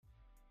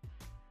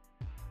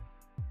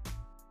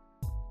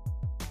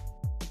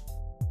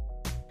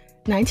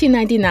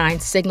1999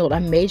 signaled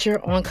a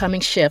major oncoming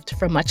shift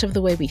for much of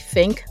the way we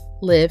think,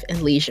 live,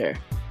 and leisure.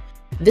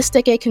 This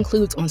decade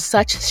concludes on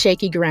such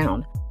shaky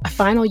ground, a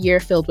final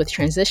year filled with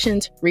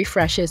transitions,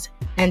 refreshes,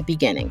 and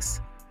beginnings.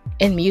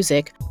 In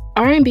music,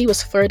 R&B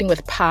was flirting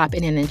with pop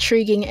in an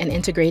intriguing and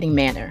integrating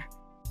manner.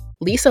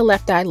 Lisa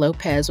Left Eye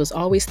Lopez was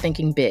always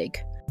thinking big.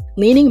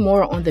 Leaning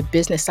more on the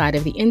business side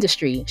of the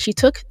industry, she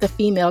took the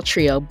female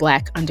trio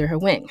Black under her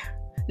wing.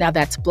 Now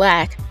that's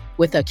Black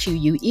with a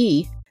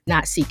QUE,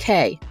 not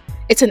CK.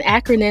 It's an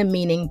acronym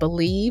meaning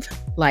believe,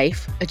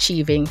 life,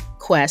 achieving,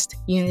 quest,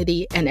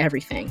 unity, and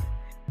everything.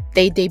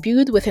 They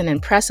debuted with an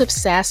impressive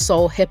sass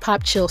soul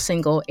hip-hop chill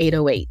single,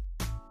 808.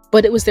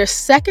 But it was their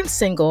second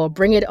single,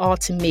 Bring It All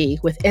to Me,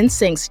 with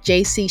NSYNC's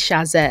JC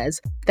Chasez,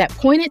 that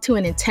pointed to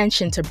an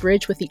intention to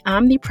bridge with the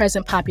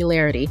omnipresent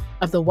popularity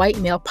of the white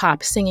male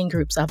pop singing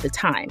groups of the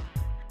time.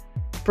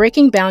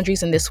 Breaking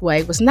boundaries in this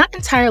way was not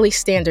entirely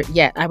standard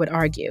yet, I would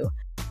argue.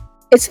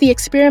 It's the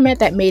experiment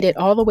that made it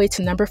all the way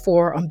to number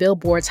 4 on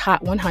Billboard's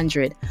Hot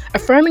 100,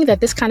 affirming that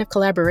this kind of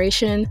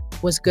collaboration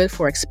was good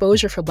for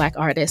exposure for Black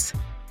artists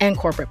and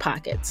corporate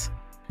pockets.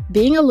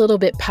 Being a little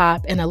bit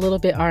pop and a little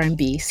bit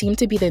R&B seemed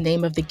to be the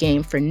name of the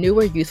game for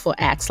newer youthful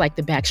acts like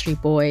the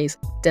Backstreet Boys,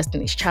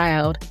 Destiny's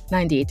Child,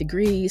 98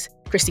 Degrees,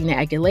 Christina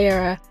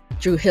Aguilera,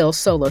 Dru Hill's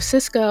Solo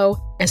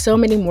Cisco, and so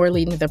many more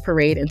leading the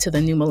parade into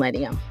the new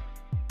millennium.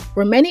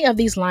 Where many of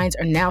these lines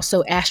are now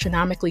so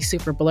astronomically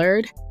super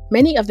blurred,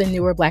 many of the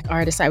newer Black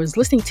artists I was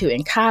listening to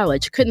in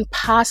college couldn't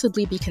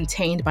possibly be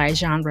contained by a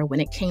genre when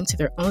it came to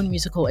their own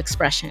musical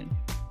expression.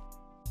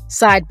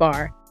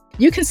 Sidebar.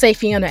 You can say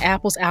Fiona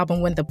Apple's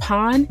album When the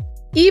Pawn,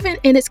 even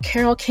in its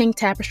Carole King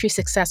Tapestry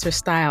successor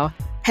style,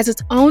 has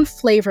its own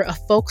flavor of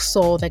folk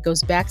soul that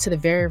goes back to the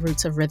very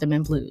roots of rhythm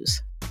and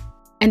blues.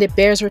 And it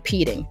bears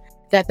repeating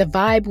that the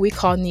vibe we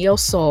call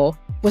neo-soul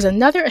was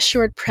another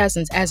assured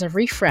presence as a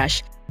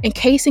refresh,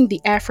 encasing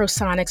the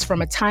Afrosonics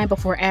from a time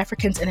before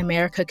Africans in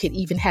America could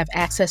even have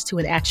access to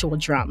an actual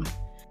drum.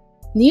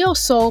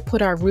 Neo-soul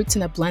put our roots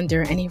in a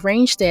blender and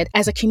arranged it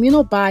as a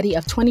communal body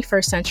of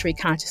 21st century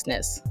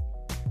consciousness.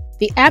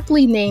 The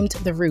aptly named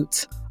The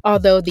Roots,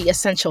 although the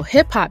essential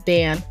hip-hop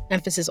band,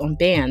 emphasis on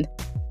band,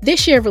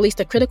 this year released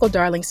a critical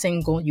darling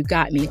single, You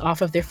Got Me,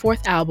 off of their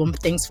 4th album,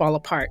 Things Fall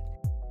Apart,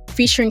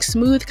 featuring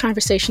smooth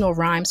conversational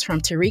rhymes from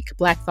Tariq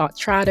Black Thought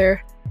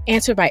Trotter,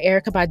 answered by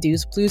Erykah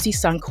Badu's bluesy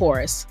sung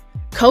chorus,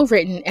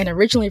 co-written and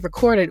originally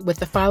recorded with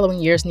the following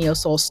year's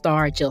neo-soul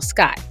star Jill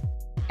Scott.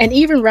 And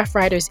even Rough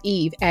Riders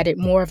Eve added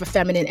more of a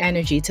feminine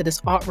energy to this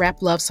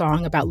alt-rap love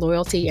song about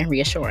loyalty and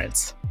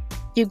reassurance.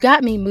 You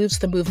Got Me moves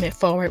the movement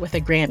forward with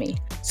a Grammy,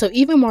 so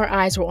even more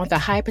eyes were on the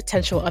high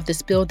potential of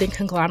this building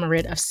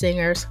conglomerate of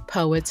singers,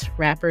 poets,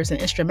 rappers,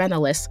 and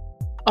instrumentalists,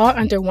 all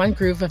under one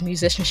groove of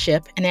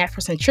musicianship and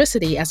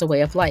Afrocentricity as a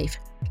way of life,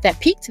 that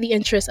piqued the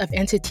interest of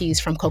entities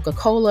from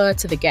Coca-Cola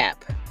to The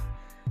Gap.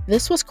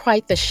 This was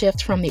quite the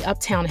shift from the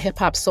uptown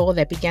hip-hop soul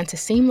that began to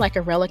seem like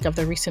a relic of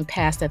the recent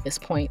past at this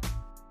point.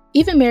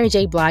 Even Mary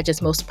J.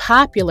 Blige's most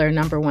popular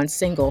number 1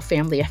 single,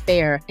 Family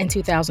Affair, in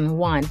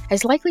 2001,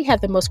 has likely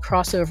had the most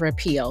crossover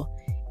appeal,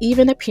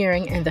 even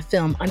appearing in the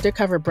film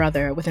Undercover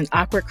Brother with an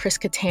awkward Chris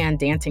Kattan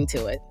dancing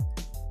to it.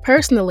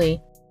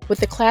 Personally, with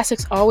the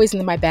classics always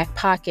in my back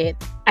pocket,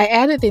 I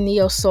added the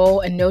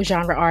neo-soul and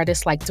no-genre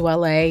artists like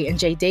Dwele and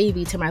Jay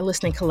Davy to my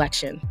listening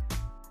collection.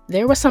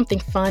 There was something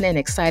fun and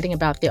exciting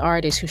about the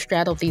artists who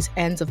straddled these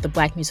ends of the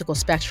Black musical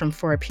spectrum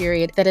for a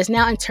period that is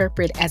now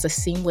interpreted as a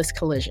seamless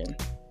collision.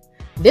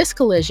 This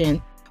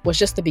collision was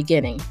just the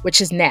beginning,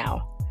 which is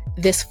now,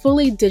 this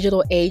fully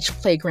digital age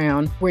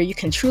playground where you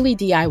can truly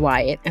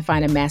DIY it and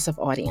find a massive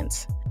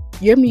audience.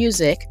 Your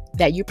music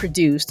that you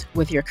produced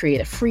with your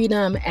creative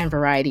freedom and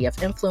variety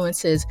of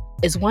influences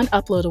is one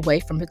upload away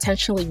from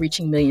potentially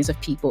reaching millions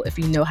of people if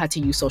you know how to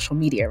use social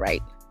media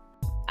right.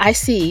 I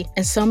see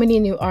in so many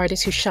new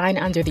artists who shine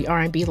under the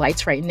R&B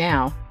lights right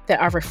now that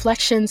are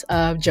reflections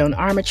of Joan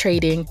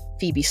Armatrading,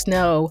 Phoebe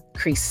Snow,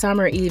 Cree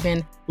Summer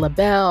even,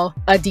 LaBelle,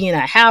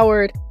 Adina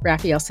Howard,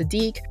 Raphael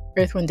Sadiq,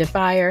 Earth, Wind &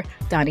 Fire,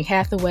 Donny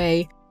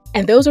Hathaway,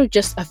 and those are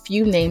just a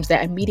few names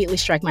that immediately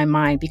strike my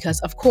mind because,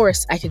 of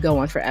course, I could go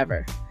on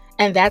forever.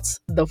 And that's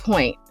the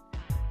point.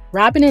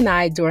 Robin and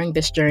I, during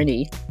this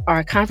journey,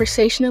 are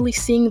conversationally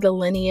seeing the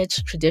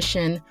lineage,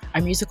 tradition,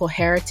 our musical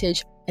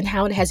heritage, and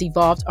how it has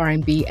evolved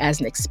R&B as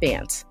an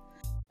expanse.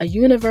 A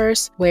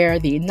universe where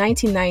the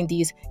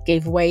 1990s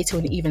gave way to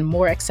an even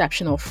more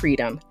exceptional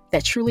freedom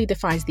that truly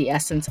defines the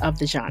essence of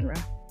the genre.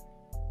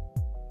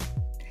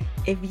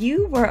 If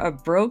you were a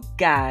broke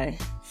guy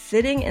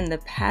sitting in the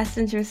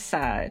passenger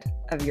side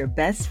of your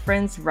best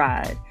friend's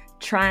ride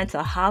trying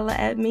to holla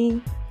at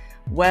me,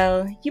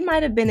 well, you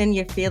might have been in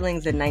your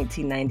feelings in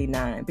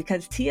 1999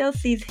 because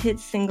TLC's hit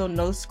single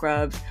No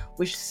Scrubs,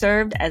 which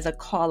served as a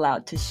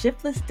call-out to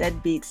shiftless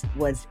deadbeats,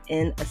 was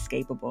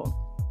inescapable.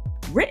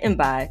 Written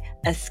by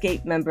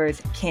Escape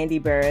members Candy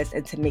Burris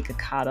and Tamika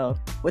Cottle,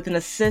 with an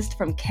assist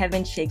from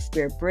Kevin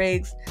Shakespeare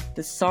Briggs,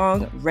 the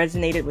song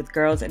resonated with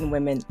girls and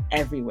women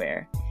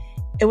everywhere.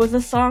 It was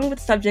a song with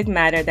subject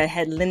matter that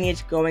had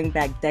lineage going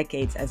back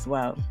decades as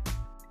well.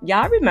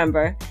 Y'all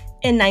remember,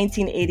 in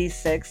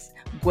 1986,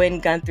 Gwen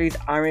Guthrie's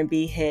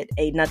R&B hit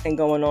Ain't Nothing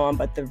Going On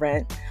But the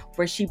Rent,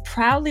 where she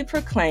proudly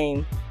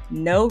proclaimed,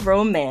 "No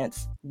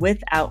romance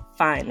without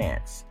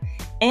finance."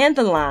 And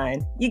the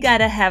line, "You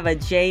gotta have a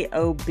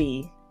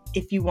J-O-B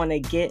if you wanna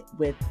get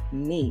with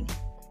me."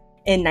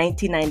 In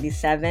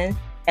 1997,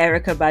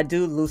 Erykah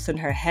Badu loosened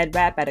her head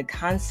wrap at a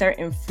concert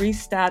and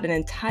freestyled an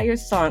entire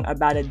song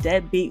about a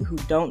deadbeat who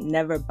don't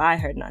never buy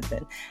her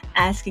nothing,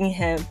 asking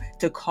him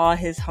to call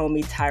his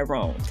homie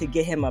Tyrone to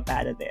get him up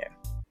out of there.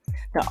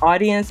 The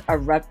audience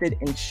erupted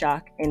in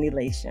shock and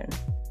elation.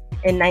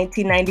 In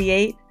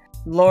 1998,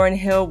 Lauryn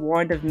Hill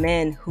warned of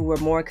men who were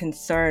more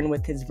concerned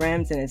with his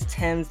rims and his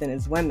Timbs than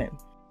his women.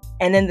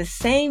 And in the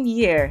same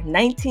year,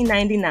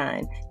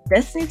 1999,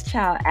 Destiny's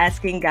Child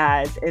asking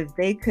guys if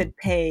they could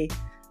pay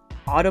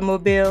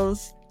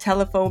automobiles,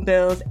 telephone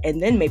bills,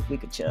 and then maybe we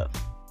could chill.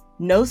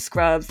 No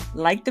Scrubs,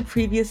 like the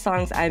previous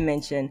songs I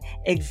mentioned,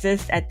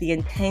 exist at the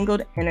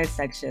entangled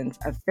intersections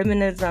of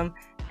feminism,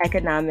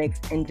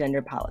 economics, and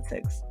gender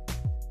politics.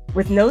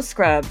 With No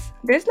Scrubs,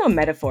 there's no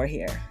metaphor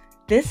here.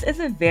 This is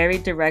a very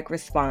direct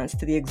response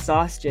to the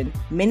exhaustion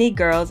many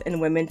girls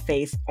and women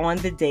face on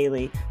the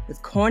daily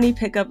with corny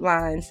pickup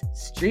lines,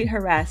 street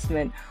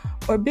harassment,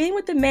 or being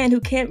with a man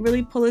who can't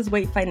really pull his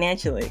weight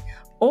financially,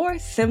 or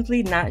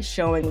simply not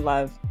showing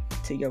love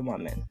to your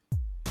woman.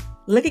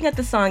 Looking at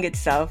the song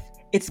itself,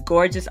 it's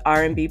gorgeous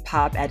R&B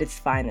pop at its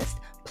finest,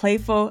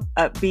 playful,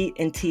 upbeat,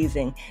 and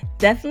teasing,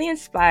 definitely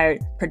inspired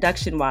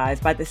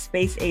production-wise by the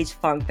space-age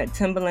funk that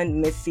Timbaland,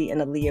 Missy,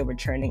 and Aaliyah were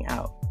churning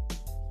out.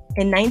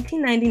 In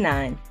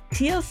 1999,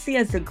 TLC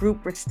as a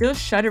group were still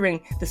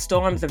shuddering the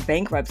storms of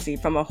bankruptcy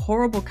from a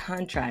horrible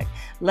contract,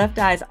 Left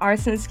Eye's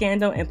arson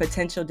scandal, and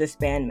potential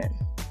disbandment.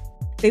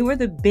 They were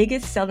the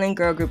biggest selling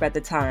girl group at the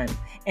time,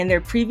 and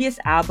their previous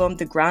album,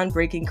 the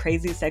groundbreaking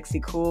Crazy Sexy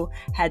Cool,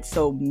 had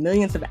sold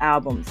millions of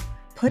albums,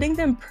 putting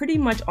them pretty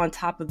much on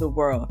top of the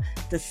world,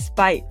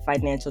 despite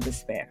financial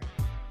despair.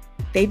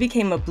 They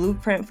became a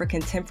blueprint for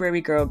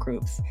contemporary girl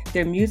groups.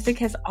 Their music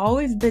has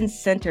always been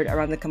centered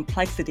around the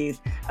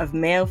complexities of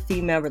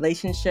male-female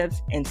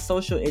relationships and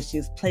social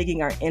issues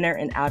plaguing our inner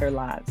and outer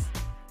lives.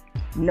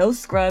 No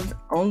Scrubs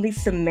only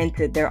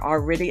cemented their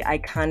already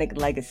iconic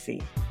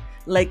legacy.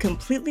 Led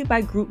completely by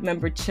group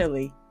member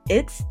Chili,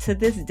 it's, to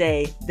this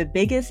day, the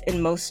biggest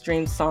and most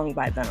streamed song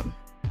by them.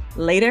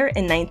 Later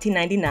in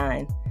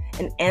 1999,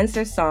 an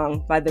answer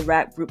song by the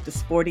rap group The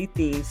Sporty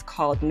Thieves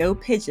called No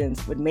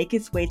Pigeons would make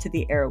its way to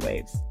the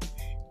airwaves.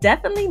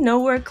 Definitely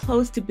nowhere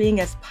close to being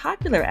as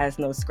popular as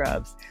No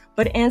Scrubs,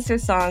 but answer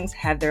songs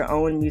have their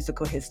own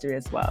musical history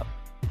as well.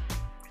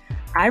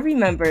 I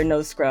remember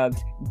No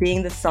Scrubs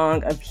being the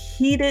song of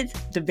heated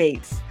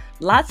debates,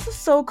 lots of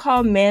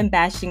so-called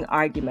man-bashing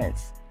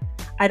arguments.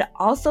 I'd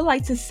also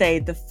like to say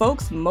the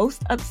folks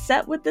most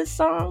upset with this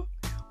song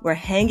were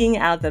hanging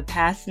out the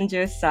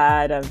passenger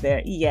side of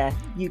their, yeah,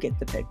 you get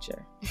the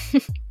picture.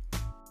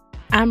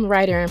 I'm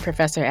writer and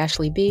Professor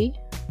Ashley B.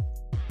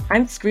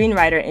 I'm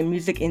screenwriter and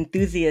music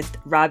enthusiast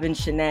Robin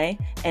Shanae,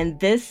 and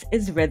this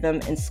is Rhythm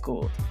and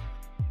Schooled.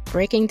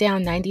 Breaking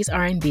down 90s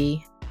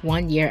R&B,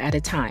 one year at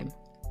a time.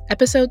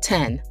 Episode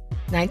 10,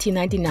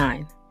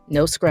 1999,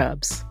 No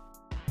Scrubs.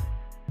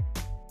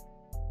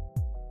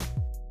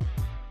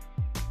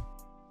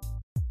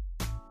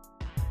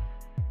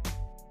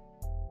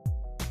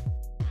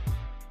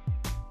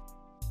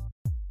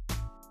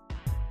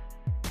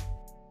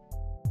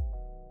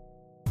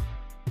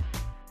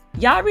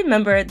 Y'all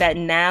remember that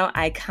now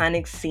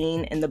iconic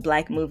scene in the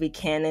Black movie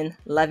canon,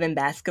 Love and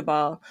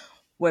Basketball,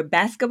 where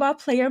basketball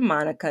player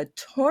Monica,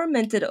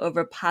 tormented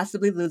over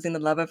possibly losing the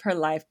love of her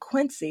life,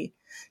 Quincy,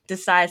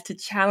 decides to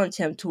challenge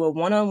him to a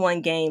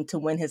one-on-one game to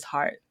win his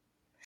heart.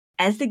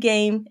 As the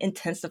game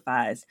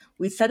intensifies,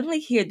 we suddenly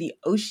hear the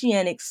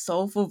oceanic,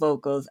 soulful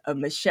vocals of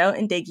Meshell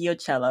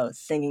Ndegeocello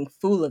singing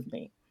Fool of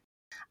Me.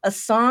 A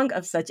song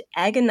of such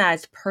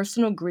agonized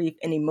personal grief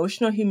and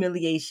emotional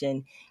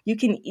humiliation, you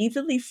can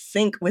easily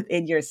sink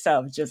within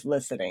yourself just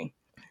listening.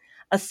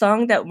 A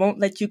song that won't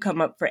let you come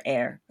up for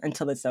air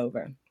until it's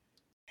over.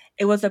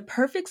 It was a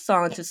perfect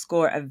song to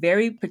score a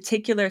very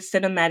particular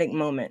cinematic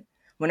moment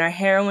when our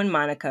heroine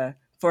Monica,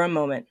 for a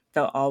moment,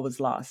 felt all was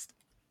lost.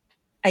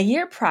 A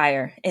year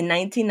prior, in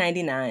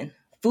 1999,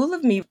 Fool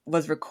of Me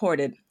was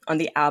recorded on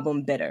the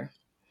album Bitter,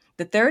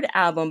 the third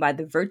album by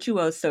the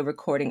virtuoso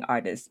recording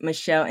artist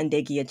Meshell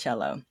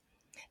Ndegeocello,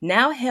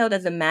 now hailed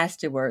as a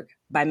masterwork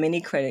by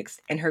many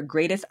critics and her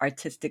greatest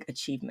artistic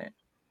achievement.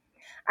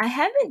 I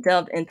haven't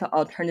delved into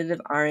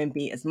alternative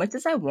R&B as much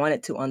as I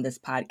wanted to on this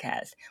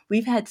podcast.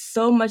 We've had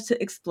so much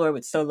to explore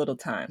with so little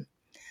time.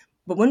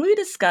 But when we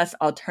discuss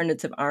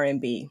alternative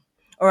R&B,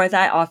 or as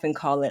I often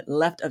call it,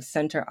 left of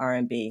center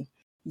R&B,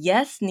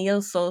 yes, neo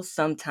soul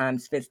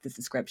sometimes fits this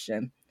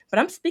description, but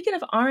I'm speaking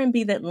of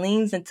R&B that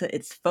leans into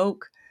its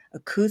folk,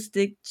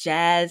 acoustic,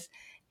 jazz,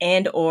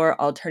 and or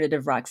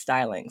alternative rock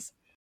stylings.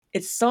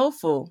 It's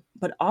soulful,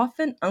 but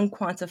often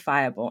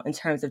unquantifiable in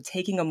terms of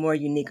taking a more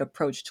unique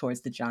approach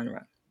towards the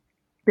genre.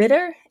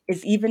 Bitter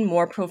is even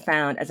more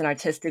profound as an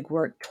artistic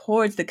work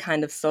towards the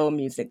kind of soul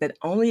music that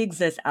only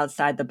exists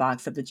outside the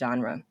box of the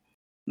genre.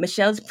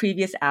 Michelle's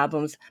previous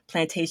albums,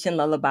 Plantation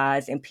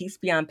Lullabies and Peace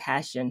Beyond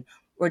Passion,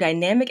 were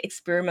dynamic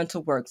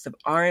experimental works of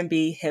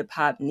R&B,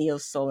 hip-hop,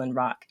 neo-soul, and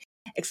rock,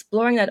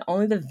 exploring not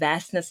only the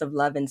vastness of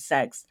love and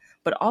sex,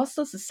 but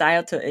also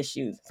societal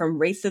issues from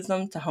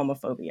racism to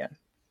homophobia.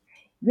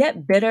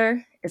 Yet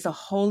Bitter is a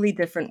wholly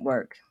different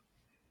work.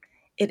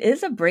 It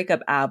is a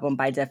breakup album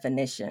by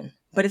definition,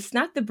 but it's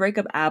not the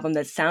breakup album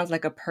that sounds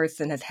like a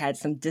person has had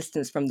some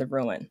distance from the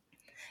ruin.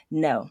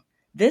 No,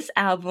 this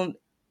album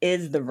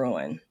is the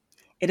ruin.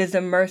 It is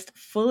immersed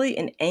fully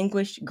in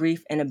anguish,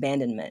 grief, and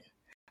abandonment.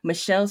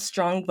 Michelle's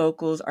strong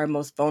vocals are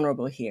most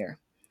vulnerable here.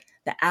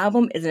 The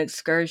album is an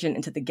excursion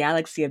into the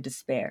galaxy of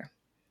despair.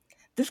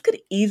 This could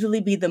easily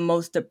be the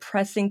most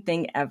depressing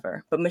thing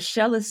ever, but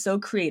Michelle is so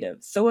creative,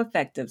 so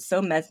effective,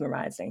 so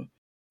mesmerizing.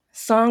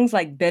 Songs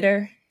like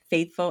Bitter,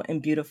 Faithful,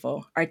 and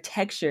Beautiful are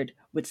textured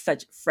with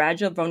such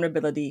fragile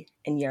vulnerability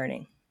and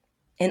yearning.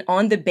 And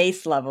on the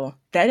base level,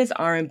 that is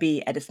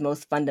R&B at its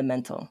most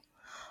fundamental.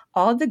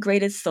 All the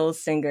greatest soul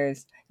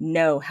singers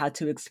know how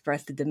to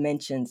express the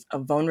dimensions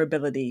of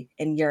vulnerability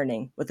and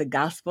yearning with a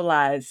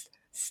gospelized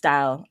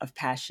style of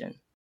passion.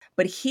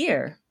 But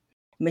here,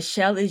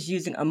 Michelle is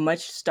using a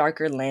much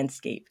starker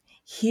landscape.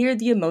 Here,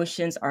 the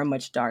emotions are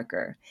much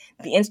darker,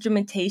 the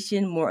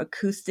instrumentation more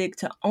acoustic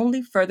to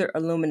only further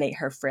illuminate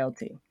her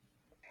frailty.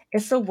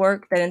 It's a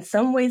work that in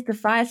some ways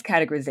defies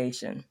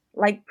categorization.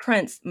 Like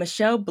Prince,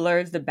 Michelle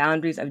blurs the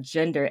boundaries of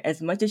gender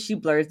as much as she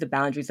blurs the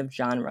boundaries of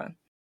genre.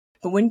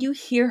 But when you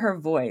hear her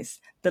voice,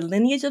 the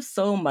lineage of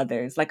soul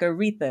mothers like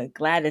Aretha,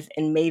 Gladys,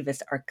 and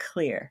Mavis are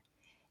clear.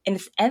 And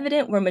it's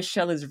evident where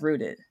Michelle is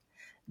rooted.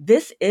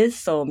 This is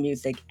soul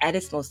music at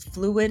its most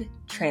fluid,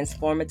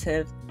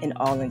 transformative, and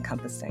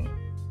all-encompassing.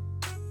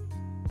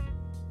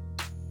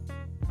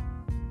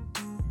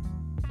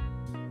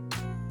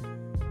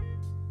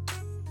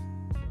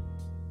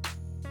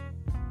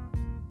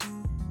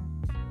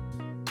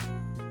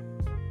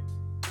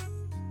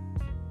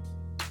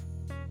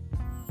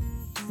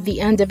 The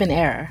end of an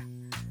era.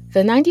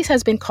 The 90s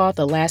has been called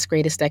the last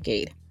greatest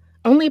decade,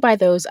 only by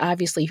those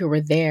obviously who were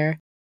there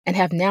and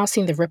have now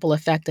seen the ripple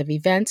effect of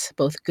events,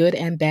 both good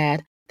and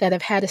bad, that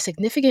have had a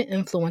significant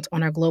influence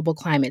on our global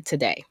climate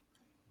today.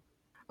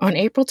 On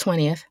April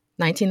 20th,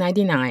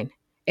 1999,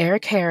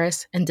 Eric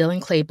Harris and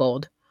Dylan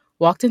Klebold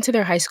walked into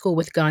their high school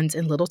with guns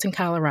in Littleton,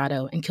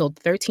 Colorado, and killed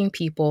 13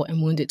 people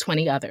and wounded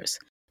 20 others,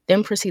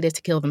 then proceeded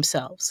to kill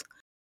themselves.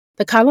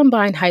 The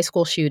Columbine High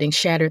School shooting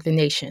shattered the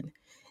nation.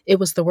 It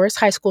was the worst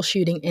high school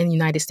shooting in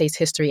United States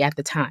history at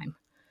the time.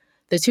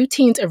 The two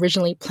teens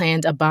originally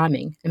planned a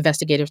bombing,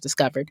 investigators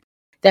discovered,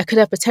 that could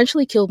have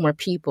potentially killed more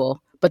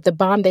people, but the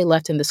bomb they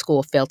left in the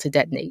school failed to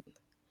detonate.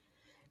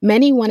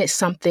 Many wanted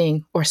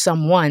something or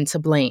someone to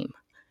blame.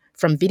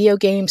 From video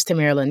games to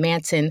Marilyn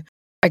Manson,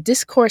 a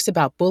discourse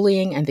about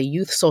bullying and the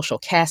youth social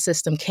caste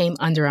system came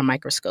under a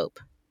microscope.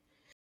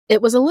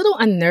 It was a little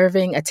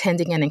unnerving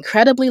attending an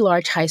incredibly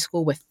large high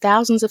school with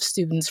thousands of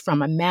students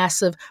from a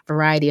massive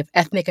variety of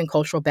ethnic and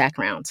cultural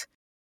backgrounds.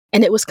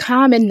 And it was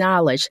common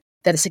knowledge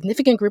that a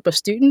significant group of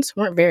students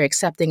weren't very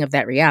accepting of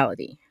that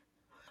reality.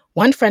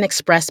 One friend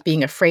expressed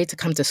being afraid to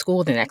come to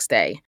school the next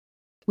day.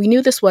 We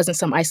knew this wasn't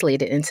some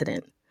isolated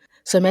incident,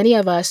 so many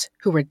of us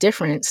who were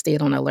different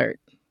stayed on alert.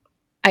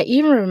 I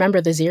even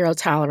remember the zero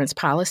tolerance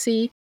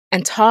policy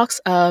and talks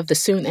of the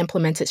soon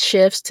implemented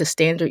shifts to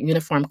standard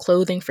uniform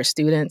clothing for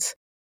students.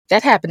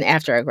 That happened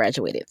after I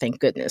graduated, thank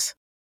goodness.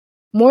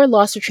 More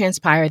lawsuits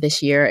transpired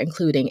this year,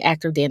 including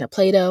actor Dana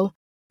Plato,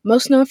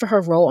 most known for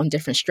her role on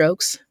Different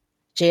Strokes,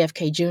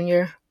 JFK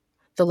Jr.,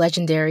 the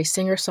legendary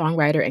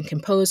singer-songwriter and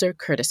composer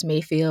Curtis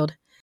Mayfield,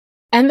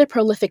 and the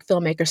prolific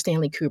filmmaker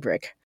Stanley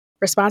Kubrick,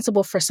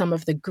 responsible for some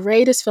of the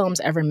greatest films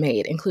ever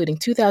made, including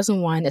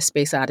 2001: A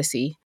Space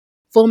Odyssey,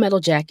 Full Metal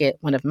Jacket,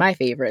 one of my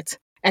favorites,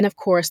 and of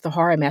course the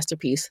horror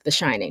masterpiece The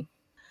Shining.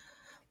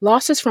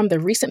 Losses from the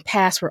recent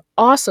past were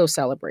also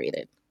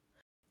celebrated.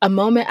 A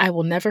moment I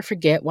will never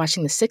forget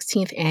watching the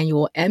 16th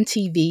annual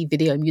MTV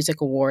Video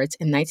Music Awards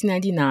in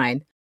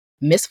 1999,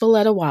 Miss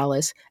Valletta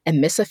Wallace and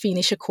Miss Afeni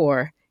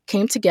Shakur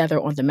came together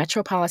on the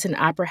Metropolitan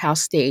Opera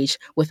House stage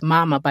with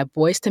Mama by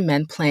Boyz II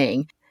Men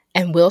playing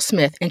and Will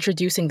Smith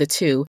introducing the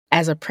two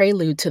as a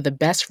prelude to the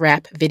Best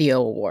Rap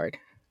Video Award.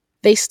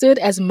 They stood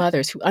as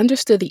mothers who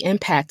understood the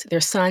impact their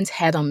sons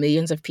had on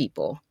millions of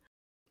people.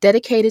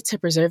 Dedicated to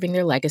preserving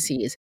their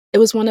legacies, it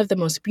was one of the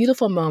most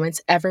beautiful moments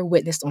ever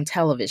witnessed on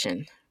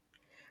television.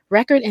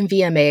 Record and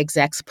VMA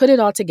execs put it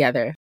all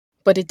together,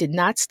 but it did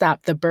not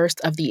stop the burst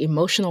of the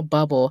emotional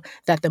bubble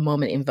that the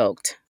moment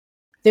invoked.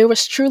 There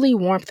was truly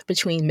warmth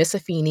between Miss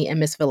Afeni and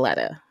Miss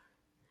Valletta.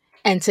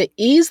 And to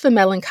ease the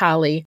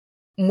melancholy,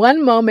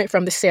 one moment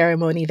from the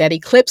ceremony that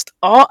eclipsed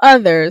all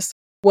others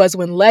was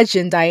when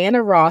legend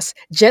Diana Ross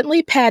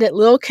gently patted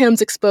Lil'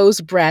 Kim's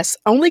exposed breasts,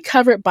 only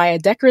covered by a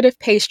decorative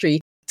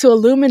pastry, to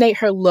illuminate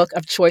her look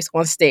of choice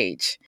on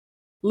stage.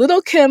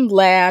 Little Kim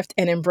laughed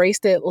and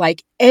embraced it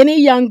like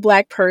any young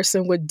Black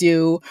person would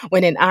do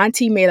when an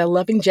auntie made a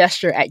loving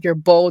gesture at your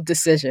bold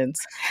decisions.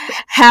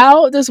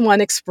 How does one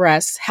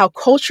express how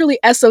culturally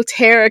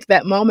esoteric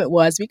that moment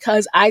was?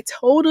 Because I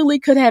totally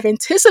could have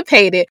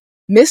anticipated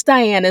Miss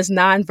Diana's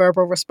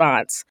nonverbal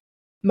response.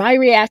 My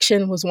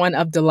reaction was one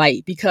of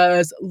delight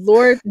because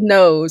Lord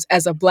knows,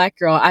 as a Black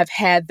girl, I've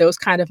had those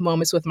kind of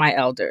moments with my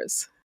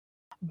elders.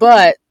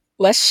 But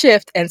let's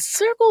shift and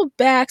circle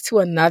back to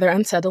another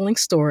unsettling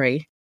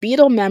story.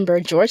 Beatle member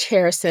George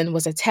Harrison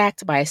was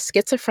attacked by a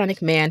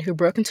schizophrenic man who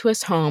broke into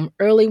his home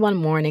early one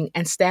morning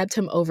and stabbed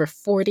him over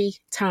 40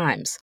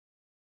 times.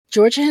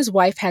 George and his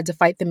wife had to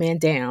fight the man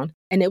down,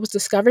 and it was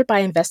discovered by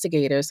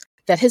investigators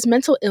that his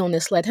mental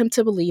illness led him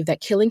to believe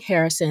that killing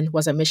Harrison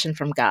was a mission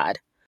from God.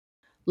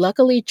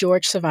 Luckily,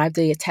 George survived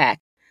the attack,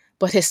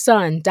 but his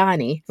son,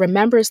 Donnie,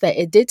 remembers that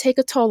it did take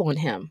a toll on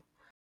him,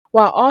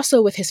 while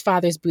also with his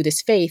father's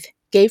Buddhist faith,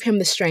 gave him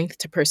the strength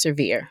to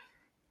persevere.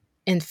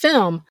 In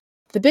film,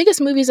 the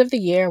biggest movies of the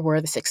year were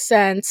The Sixth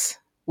Sense,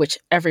 which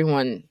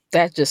everyone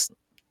threw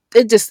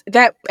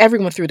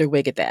their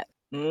wig at that.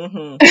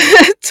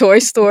 Mm-hmm. Toy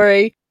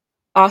Story,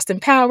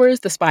 Austin Powers,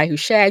 The Spy Who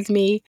Shagged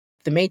Me,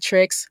 The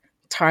Matrix,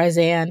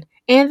 Tarzan,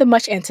 and the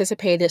much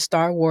anticipated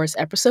Star Wars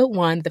Episode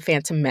 1, The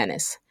Phantom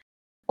Menace.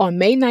 On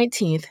May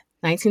 19th,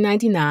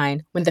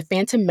 1999, when The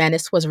Phantom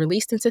Menace was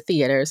released into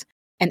theaters,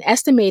 an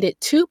estimated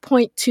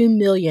 2.2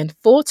 million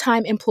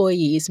full-time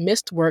employees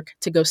missed work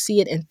to go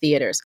see it in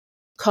theaters,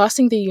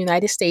 costing the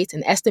United States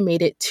an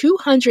estimated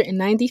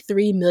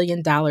 $293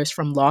 million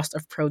from loss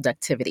of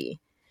productivity.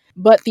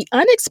 But the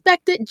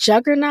unexpected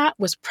juggernaut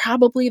was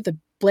probably the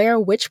Blair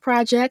Witch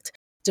Project,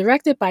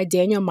 directed by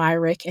Daniel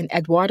Myrick and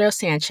Eduardo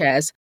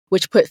Sanchez,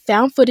 which put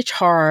found footage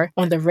horror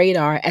on the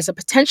radar as a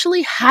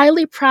potentially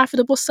highly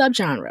profitable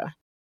subgenre.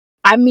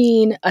 I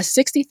mean, a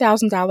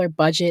 $60,000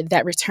 budget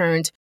that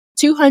returned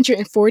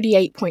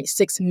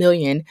 $248.6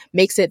 million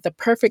makes it the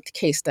perfect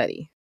case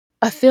study.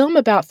 A film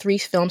about 3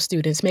 film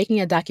students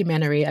making a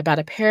documentary about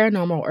a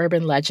paranormal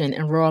urban legend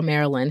in rural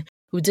Maryland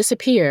who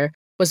disappear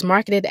was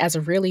marketed as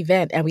a real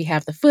event, and we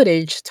have the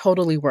footage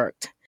totally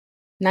worked.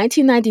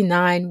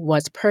 1999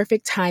 was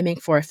perfect timing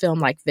for a film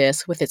like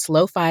this with its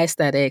lo-fi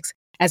aesthetics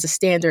as a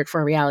standard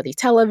for reality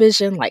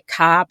television like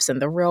Cops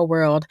and The Real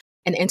World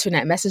and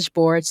internet message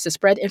boards to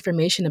spread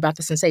information about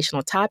the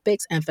sensational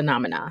topics and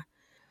phenomena.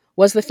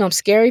 Was the film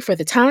scary for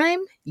the time?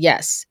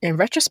 Yes. In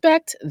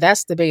retrospect,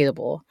 that's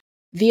debatable.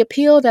 The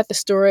appeal that the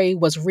story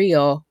was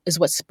real is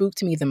what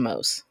spooked me the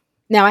most.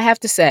 Now, I have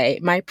to say,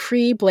 my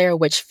pre-Blair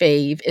Witch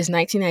fave is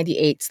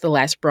 1998's The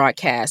Last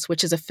Broadcast,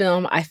 which is a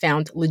film I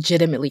found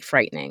legitimately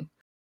frightening.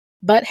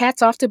 But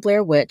hats off to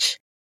Blair Witch,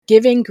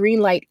 giving green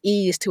light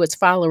ease to its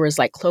followers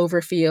like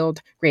Cloverfield,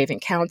 Grave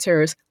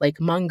Encounters,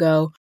 Lake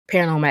Mungo,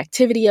 Paranormal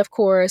Activity, of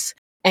course,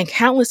 and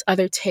countless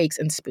other takes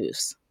and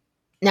spoofs.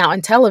 Now,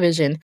 in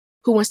television,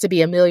 Who Wants to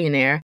Be a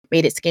Millionaire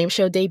made its game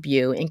show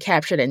debut and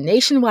captured a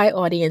nationwide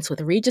audience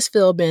with Regis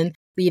Philbin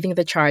leading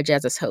the charge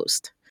as its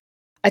host.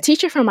 A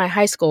teacher from my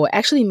high school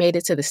actually made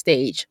it to the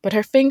stage, but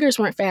her fingers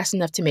weren't fast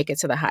enough to make it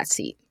to the hot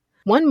seat.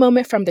 One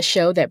moment from the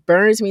show that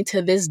burns me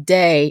to this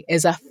day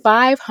is a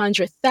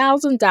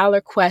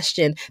 $500,000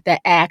 question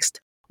that asked,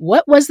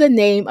 what was the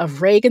name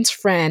of Reagan's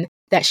friend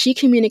that she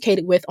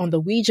communicated with on the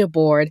Ouija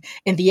board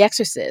in The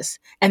Exorcist?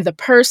 And the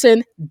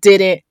person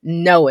didn't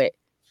know it.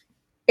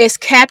 It's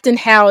Captain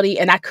Howdy,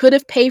 and I could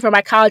have paid for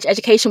my college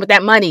education with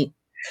that money.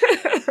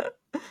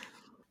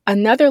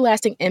 Another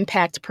lasting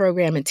impact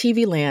program in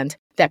TV land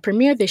that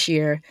premiered this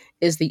year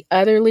is the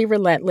utterly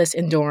relentless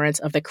endurance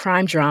of the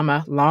crime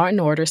drama Law &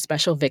 Order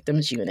Special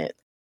Victims Unit.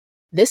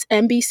 This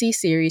NBC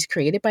series,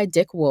 created by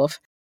Dick Wolf,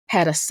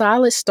 had a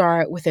solid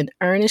start with an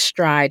earnest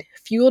stride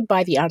fueled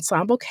by the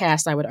ensemble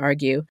cast, I would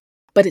argue,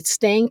 but its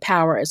staying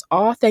power is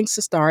all thanks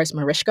to stars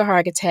Mariska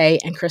Hargitay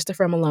and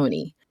Christopher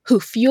Meloni, who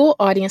fuel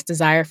audience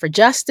desire for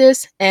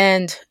justice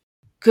and,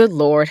 good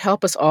Lord,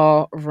 help us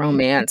all,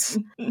 romance.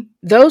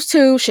 Those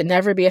two should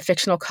never be a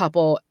fictional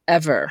couple,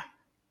 ever.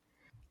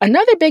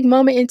 Another big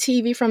moment in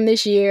TV from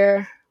this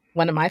year,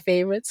 one of my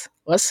favorites,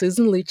 was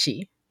Susan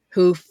Lucci,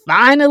 who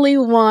finally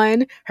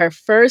won her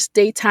first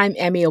Daytime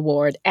Emmy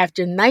Award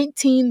after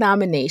 19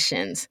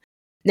 nominations.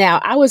 Now,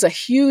 I was a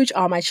huge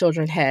All My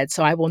Children head,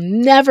 so I will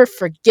never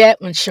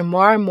forget when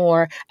Shamar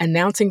Moore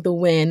announcing the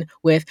win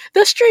with,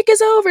 "The streak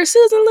is over,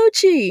 Susan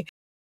Lucci."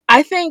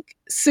 I think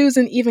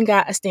Susan even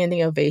got a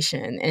standing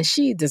ovation, and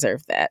she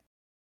deserved that.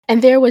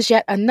 And there was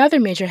yet another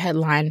major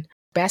headline,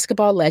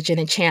 basketball legend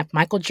and champ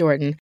Michael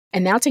Jordan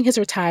announcing his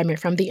retirement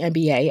from the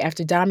NBA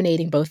after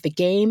dominating both the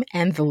game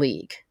and the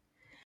league.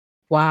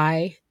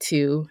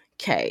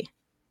 Y2K.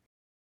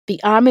 The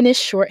ominous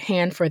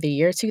shorthand for the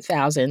year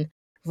 2000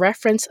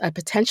 referenced a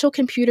potential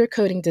computer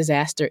coding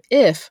disaster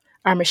if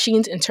our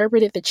machines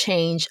interpreted the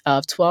change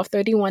of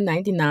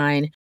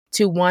 12/31/99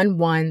 to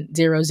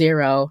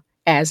 1100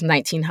 as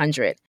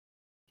 1900.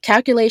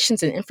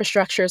 Calculations and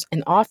infrastructures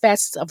in all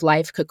facets of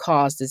life could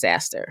cause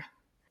disaster.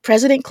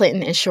 President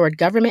Clinton ensured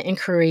government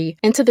inquiry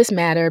into this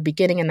matter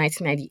beginning in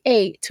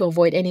 1998 to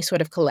avoid any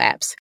sort of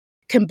collapse,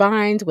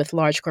 Combined with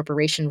large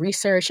corporation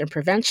research and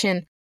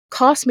prevention,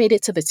 costs made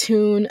it to the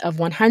tune of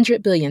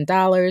 $100 billion,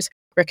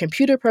 where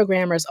computer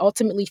programmers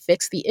ultimately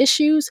fixed the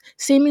issues,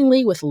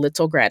 seemingly with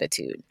little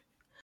gratitude.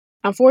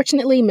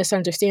 Unfortunately,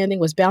 misunderstanding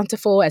was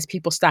bountiful as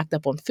people stocked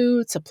up on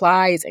food,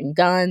 supplies, and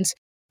guns,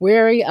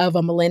 wary of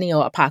a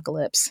millennial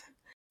apocalypse.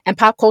 And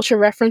pop culture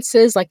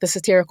references like the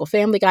satirical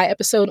Family Guy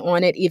episode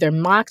on it either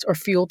mocked or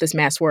fueled this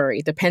mass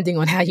worry, depending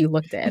on how you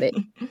looked at it.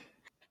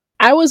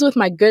 I was with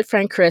my good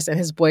friend Chris and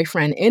his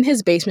boyfriend in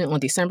his basement on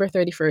December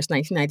 31st,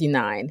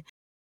 1999.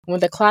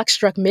 When the clock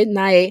struck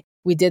midnight,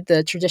 we did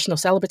the traditional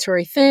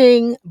celebratory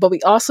thing, but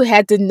we also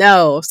had to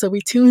know. So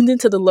we tuned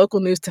into the local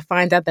news to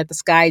find out that the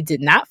sky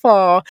did not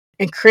fall,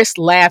 and Chris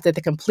laughed at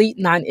the complete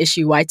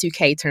non-issue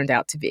Y2K turned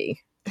out to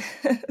be.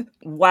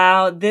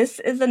 Wow, this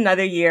is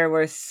another year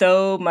where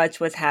so much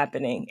was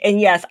happening. And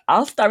yes,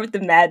 I'll start with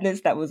the madness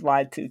that was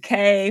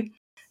Y2K.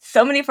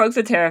 So many folks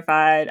were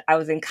terrified. I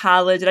was in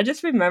college, and I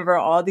just remember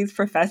all these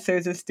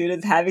professors and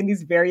students having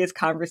these various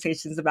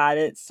conversations about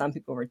it. Some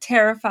people were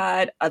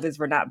terrified, others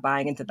were not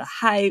buying into the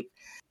hype.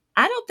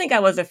 I don't think I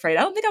was afraid.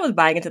 I don't think I was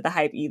buying into the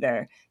hype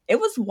either. It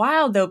was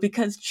wild, though,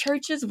 because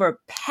churches were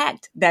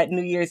packed that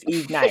New Year's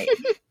Eve night.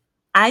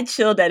 I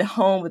chilled at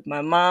home with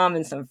my mom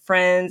and some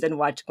friends and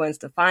watched Gwen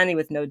Stefani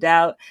with No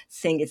Doubt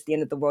sing It's the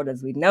End of the World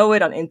as We Know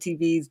It on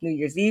MTV's New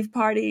Year's Eve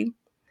party.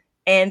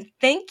 And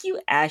thank you,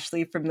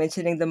 Ashley, for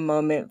mentioning the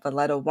moment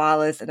Valletta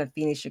Wallace and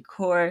Afeni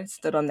Shakur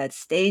stood on that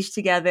stage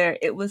together.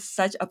 It was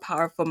such a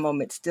powerful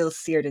moment, still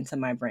seared into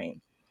my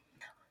brain.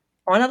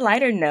 On a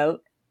lighter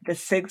note, The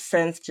Sixth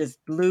Sense just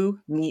blew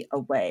me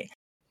away.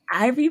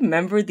 I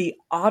remember the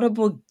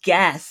audible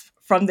gasp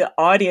from the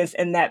audience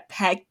in that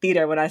packed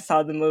theater when I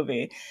saw the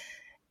movie.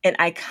 An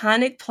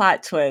iconic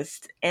plot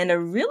twist and a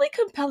really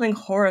compelling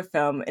horror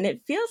film, and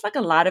it feels like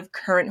a lot of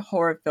current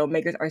horror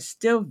filmmakers are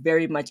still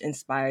very much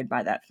inspired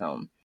by that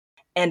film.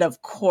 And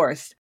of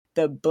course,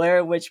 the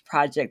Blair Witch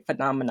Project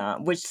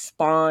phenomenon, which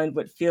spawned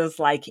what feels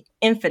like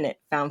infinite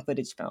found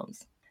footage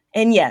films.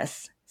 And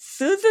yes,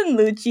 Susan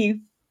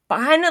Lucci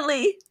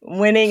finally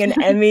winning an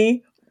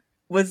Emmy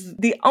was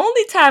the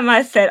only time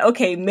I said,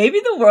 okay, maybe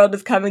the world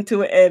is coming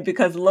to an end,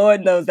 because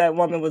Lord knows that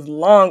woman was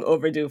long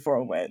overdue for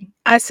a win.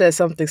 I said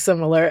something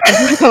similar.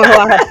 I'm not gonna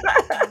lie.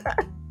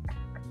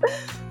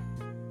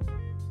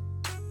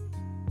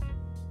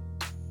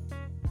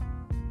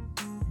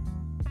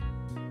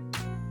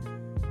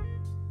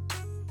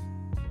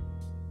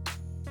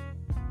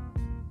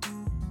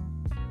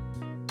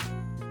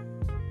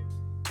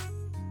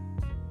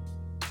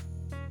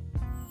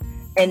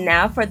 And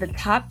now for the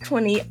top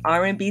 20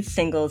 R&B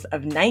singles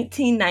of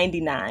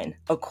 1999,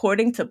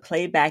 according to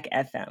Playback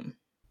FM.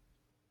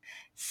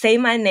 Say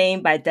My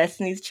Name by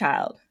Destiny's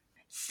Child.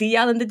 See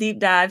y'all in the deep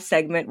dive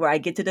segment where I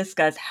get to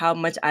discuss how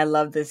much I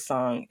love this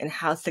song and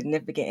how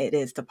significant it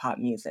is to pop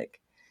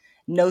music.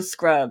 No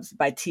Scrubs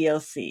by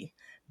TLC.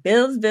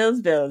 Bills,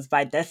 Bills, Bills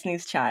by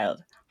Destiny's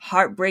Child.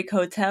 Heartbreak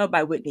Hotel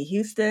by Whitney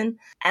Houston.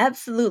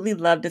 Absolutely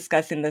loved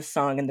discussing this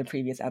song in the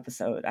previous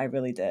episode. I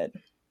really did.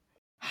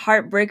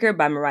 Heartbreaker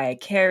by Mariah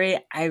Carey.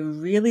 I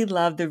really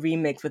love the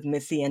remix with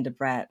Missy and Da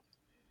Brat.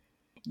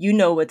 You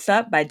Know What's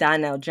Up by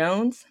Donnell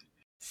Jones.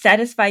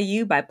 Satisfy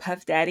You by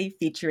Puff Daddy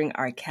featuring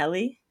R.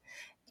 Kelly.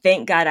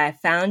 Thank God I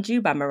Found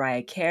You by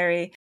Mariah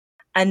Carey.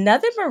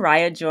 Another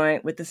Mariah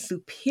joint with a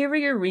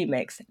superior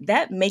remix.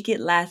 That Make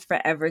It Last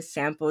Forever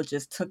sample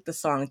just took the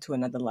song to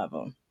another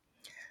level.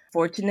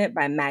 Fortunate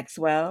by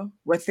Maxwell.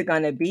 What's It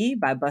Gonna Be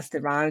by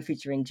Busta Rhymes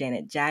featuring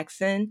Janet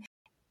Jackson.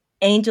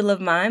 Angel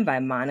of Mine by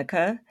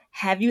Monica.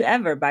 Have You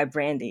Ever by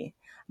Brandy.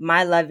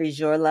 My Love Is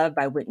Your Love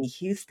by Whitney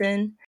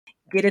Houston.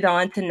 Get It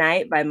On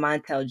Tonight by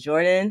Montel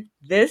Jordan.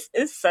 This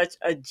is such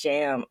a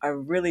jam, a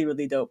really,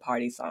 really dope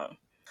party song.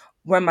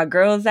 Where My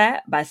Girls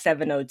At by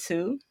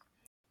 702.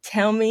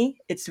 Tell Me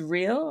It's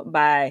Real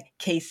by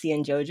Casey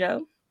and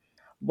JoJo.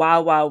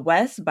 Wild Wild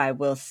West by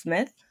Will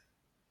Smith.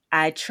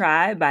 I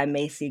Try by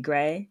Macy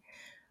Gray.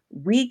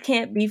 We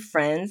Can't Be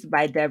Friends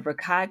by Deborah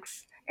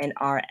Cox and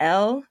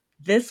RL.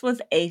 This was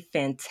a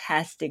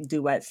fantastic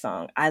duet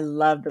song. I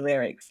love the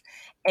lyrics.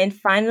 And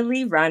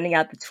finally, rounding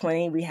out the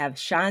 20, we have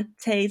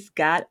Shantae's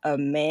Got a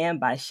Man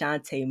by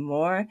Shantae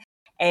Moore.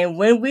 And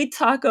when we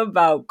talk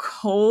about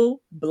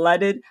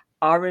cold-blooded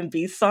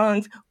R&B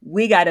songs,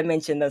 we got to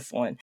mention this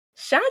one.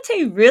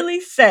 Shantae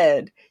really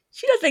said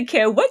she doesn't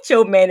care what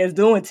your man is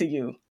doing to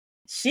you.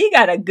 She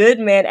got a good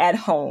man at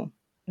home.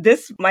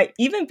 This might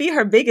even be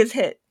her biggest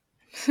hit.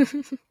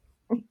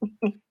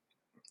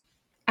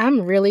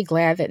 I'm really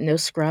glad that No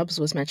Scrubs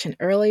was mentioned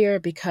earlier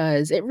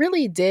because it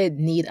really did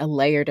need a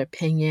layered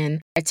opinion,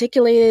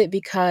 articulated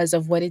because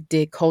of what it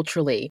did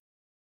culturally.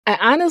 I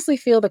honestly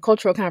feel the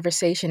cultural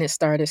conversation it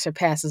started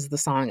surpasses the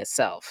song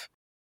itself.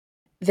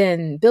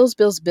 Then Bills,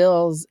 Bills,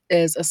 Bills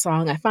is a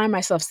song I find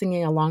myself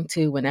singing along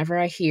to whenever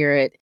I hear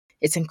it.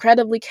 It's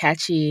incredibly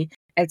catchy.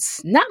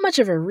 It's not much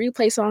of a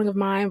replay song of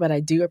mine, but I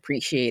do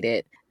appreciate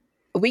it.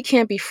 We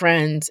Can't Be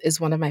Friends is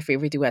one of my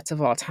favorite duets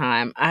of all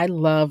time. I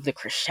love the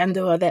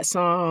crescendo of that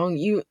song.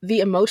 The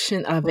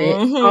emotion of it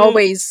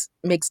always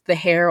makes the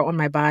hair on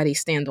my body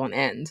stand on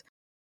end.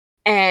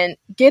 And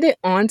Get It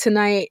On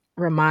Tonight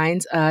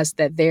reminds us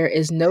that there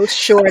is no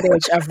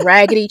shortage of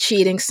raggedy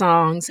cheating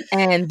songs,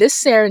 and this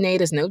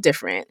serenade is no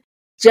different.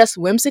 Just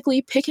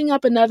whimsically picking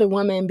up another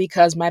woman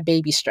because my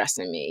baby's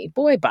stressing me.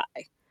 Boy, bye.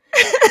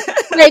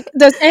 Like,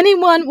 does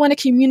anyone want to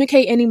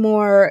communicate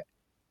anymore?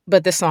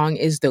 But the song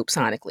is dope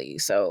sonically,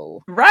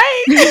 so.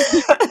 Right?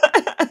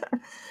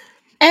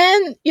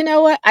 And you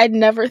know what? I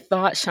never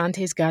thought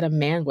Shantae's Got a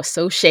Man was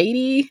so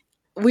shady.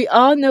 We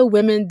all know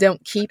women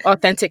don't keep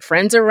authentic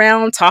friends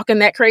around talking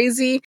that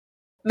crazy.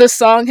 The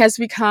song has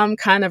become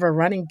kind of a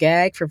running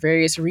gag for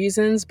various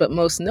reasons, but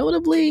most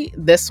notably,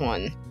 this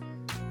one.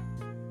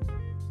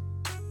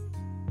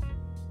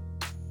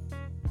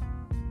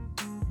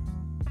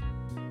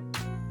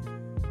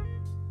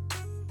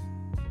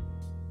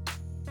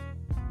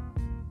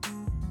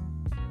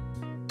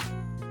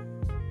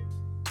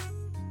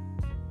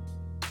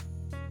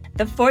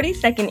 The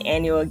 42nd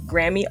Annual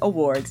Grammy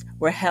Awards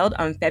were held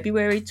on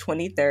February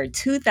 23,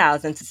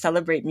 2000 to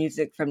celebrate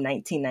music from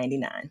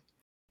 1999.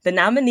 The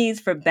nominees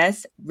for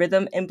Best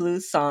Rhythm and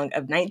Blues Song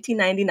of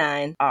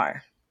 1999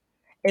 are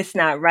It's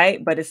Not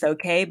Right, But It's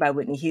Okay by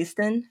Whitney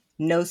Houston,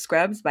 No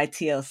Scrubs by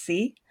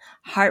TLC,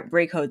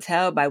 Heartbreak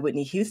Hotel by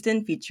Whitney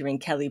Houston featuring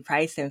Kelly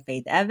Price and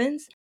Faith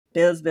Evans,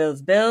 Bills,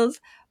 Bills, Bills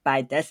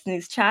by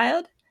Destiny's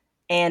Child,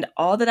 and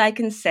All That I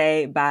Can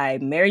Say by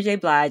Mary J.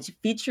 Blige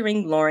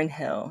featuring Lauryn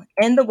Hill.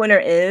 And the winner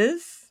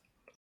is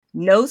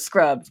No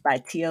Scrubs by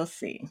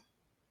TLC.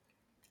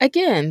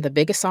 Again, the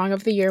biggest song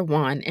of the year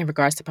won in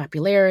regards to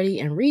popularity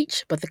and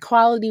reach, but the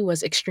quality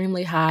was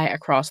extremely high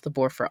across the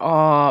board for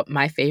all.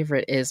 My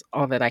favorite is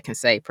All That I Can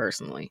Say,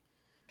 personally.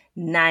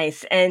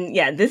 Nice. And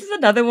yeah, this is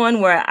another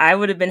one where I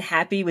would have been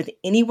happy with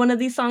any one of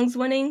these songs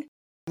winning.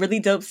 Really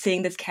dope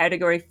seeing this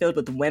category filled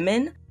with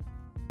women.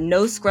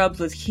 No Scrubs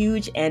was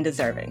huge and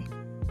deserving.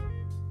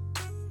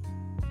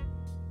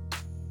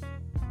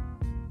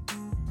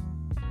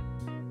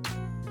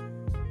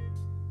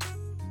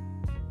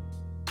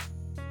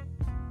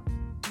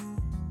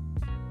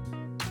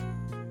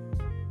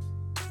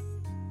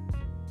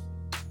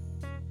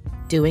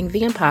 Doing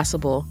the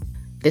impossible,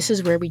 this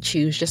is where we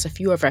choose just a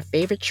few of our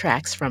favorite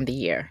tracks from the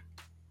year.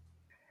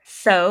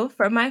 So,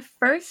 for my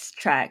first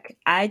track,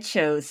 I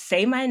chose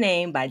Say My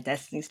Name by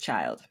Destiny's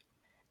Child.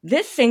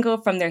 This single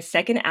from their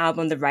second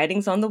album, The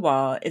Writings on the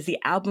Wall, is the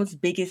album's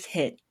biggest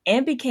hit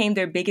and became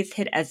their biggest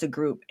hit as a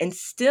group and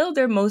still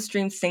their most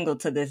streamed single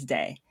to this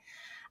day.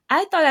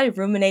 I thought I'd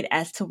ruminate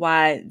as to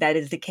why that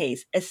is the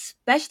case,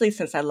 especially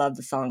since I love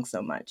the song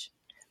so much.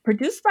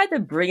 Produced by the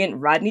brilliant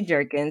Rodney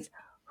Jerkins,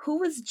 who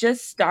was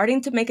just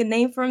starting to make a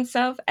name for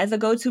himself as a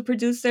go-to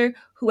producer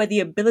who had the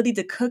ability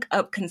to cook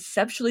up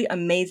conceptually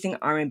amazing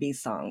R&B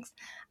songs.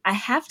 I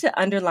have to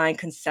underline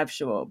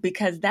conceptual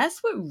because that's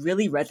what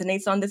really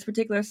resonates on this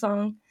particular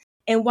song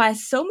and why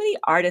so many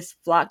artists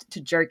flocked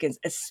to Jerkins,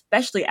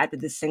 especially after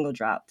this single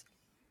dropped.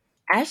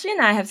 Ashley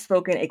and I have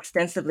spoken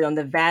extensively on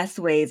the vast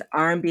ways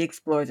R&B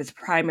explores its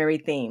primary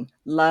theme,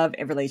 love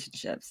and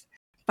relationships.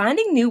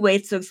 Finding new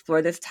ways to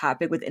explore this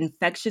topic with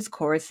infectious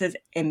choruses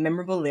and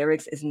memorable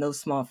lyrics is no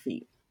small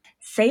feat.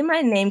 Say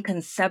My Name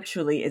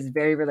conceptually is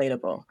very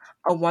relatable.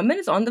 A woman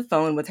is on the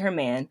phone with her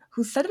man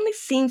who suddenly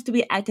seems to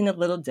be acting a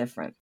little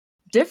different.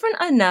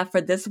 Different enough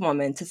for this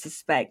woman to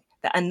suspect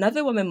that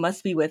another woman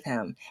must be with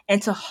him,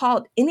 and to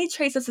halt any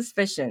trace of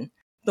suspicion,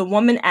 the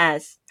woman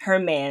asks her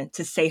man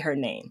to say her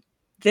name.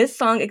 This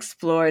song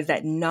explores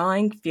that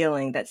gnawing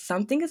feeling that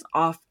something is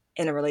off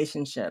in a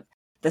relationship,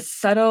 the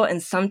subtle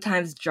and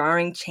sometimes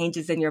jarring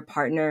changes in your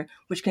partner,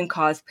 which can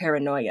cause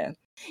paranoia.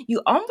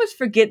 You almost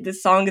forget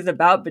this song is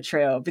about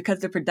betrayal because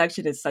the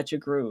production is such a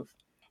groove.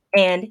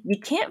 And you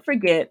can't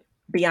forget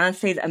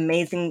Beyonce's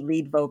amazing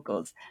lead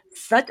vocals.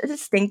 Such a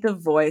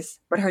distinctive voice,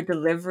 but her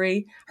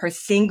delivery, her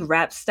sing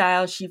rap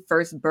style she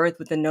first birthed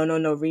with the No No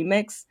No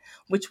remix,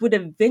 which would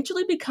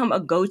eventually become a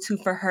go-to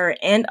for her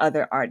and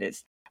other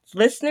artists.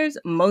 Listeners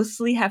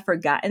mostly have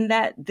forgotten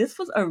that this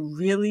was a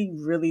really,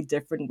 really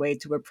different way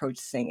to approach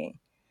singing.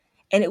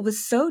 And it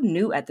was so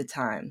new at the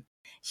time.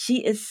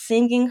 She is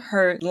singing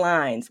her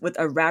lines with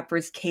a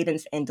rapper's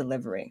cadence and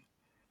delivery.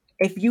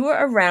 If you were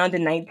around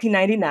in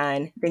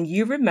 1999, then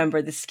you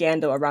remember the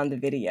scandal around the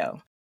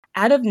video.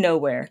 Out of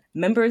nowhere,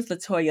 members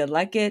LaToya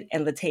Luckett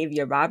and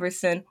Latavia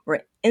Robertson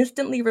were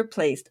instantly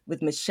replaced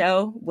with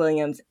Michelle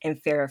Williams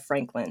and Farrah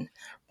Franklin.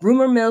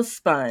 Rumor mills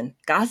spun,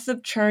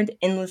 gossip churned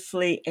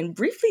endlessly, and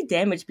briefly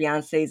damaged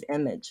Beyonce's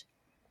image.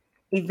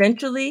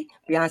 Eventually,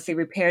 Beyonce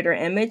repaired her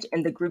image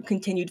and the group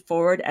continued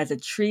forward as a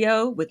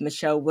trio with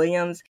Michelle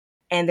Williams,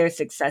 and their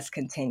success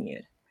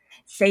continued.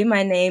 Say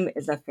My Name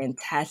is a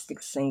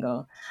fantastic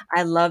single.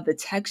 I love the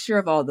texture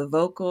of all the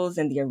vocals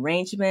and the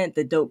arrangement,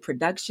 the dope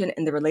production,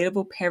 and the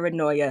relatable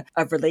paranoia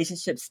of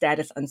relationship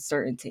status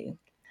uncertainty.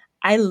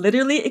 I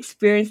literally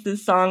experienced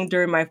this song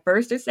during my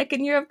first or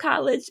second year of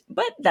college,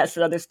 but that's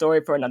another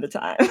story for another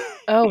time.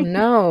 Oh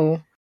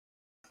no.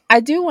 I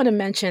do want to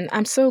mention,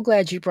 I'm so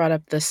glad you brought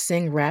up the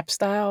sing rap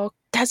style.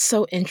 That's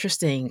so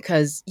interesting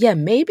because, yeah,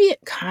 maybe it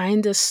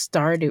kind of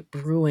started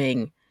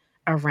brewing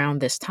around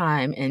this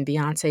time, and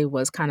Beyonce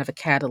was kind of a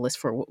catalyst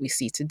for what we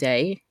see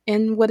today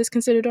in what is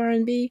considered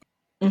R&B.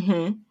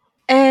 Mm-hmm.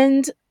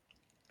 And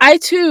I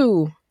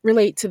too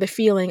relate to the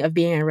feeling of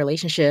being in a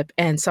relationship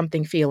and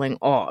something feeling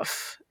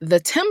off. The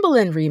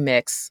Timbaland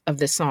remix of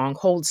this song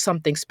holds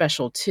something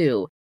special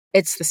too.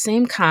 It's the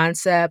same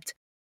concept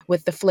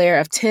with the flair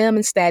of Tim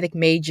and Static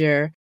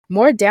Major,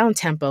 more down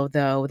tempo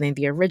though than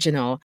the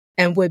original,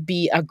 and would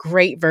be a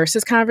great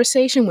versus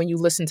conversation when you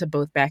listen to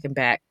both back and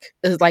back,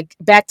 like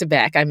back to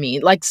back. I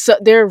mean, like so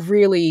they're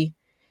really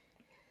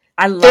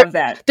I they're love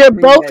that they're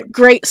remix. both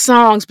great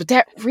songs, but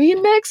that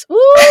remix,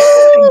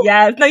 ooh,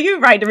 Yes, no, you're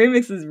right. The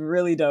remix is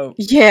really dope.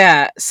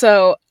 yeah.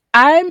 So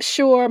I'm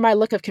sure my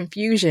look of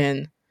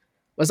confusion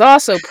was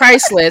also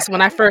priceless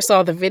when I first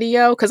saw the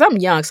video because I'm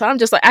young. So I'm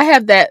just like, I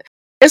have that.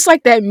 It's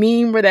like that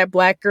meme where that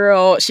black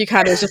girl, she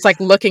kind of is just like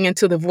looking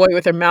into the void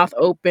with her mouth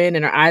open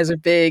and her eyes are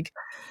big.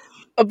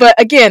 But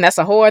again, that's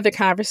a whole other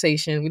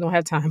conversation we don't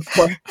have time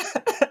for.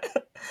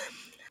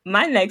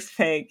 My next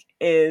pick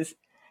is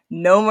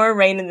No More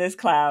Rain in This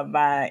Cloud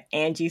by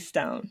Angie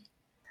Stone.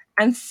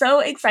 I'm so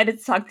excited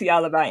to talk to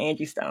y'all about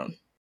Angie Stone.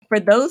 For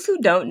those who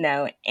don't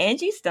know,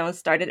 Angie Stone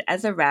started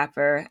as a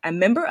rapper, a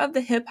member of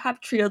the hip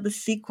hop trio The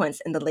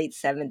Sequence in the late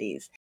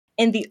 70s.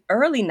 In the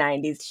early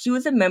 90s, she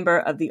was a member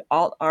of the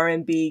alt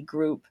R&B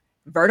group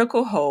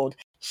Vertical Hold.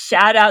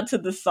 Shout out to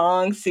the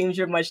song Seems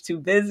You're Much Too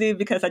Busy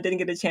because I didn't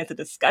get a chance to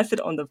discuss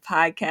it on the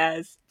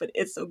podcast, but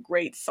it's a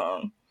great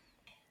song.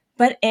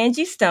 But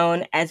Angie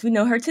Stone, as we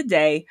know her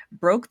today,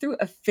 broke through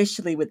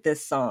officially with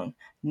this song,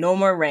 No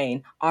More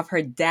Rain, off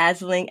her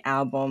dazzling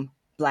album,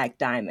 Black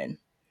Diamond.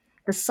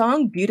 The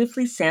song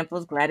beautifully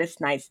samples Gladys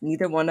Knight's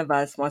Neither One of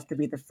Us Wants to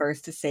Be the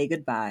First to Say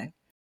Goodbye,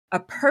 a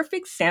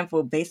perfect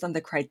sample based on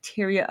the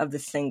criteria of the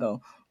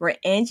single, where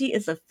Angie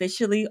is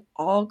officially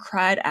all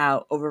cried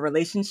out over a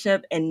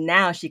relationship and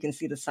now she can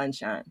see the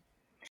sunshine.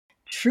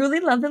 Truly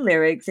love the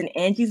lyrics, and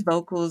Angie's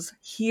vocals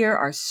here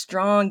are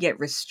strong yet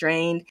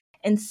restrained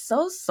and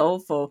so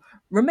soulful,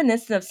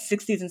 reminiscent of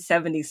 60s and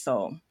 70s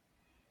soul.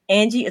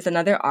 Angie is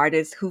another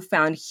artist who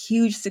found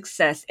huge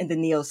success in the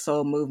neo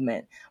soul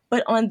movement,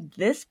 but on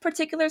this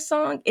particular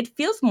song, it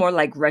feels more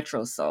like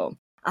retro soul,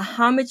 a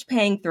homage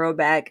paying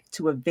throwback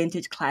to a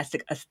vintage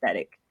classic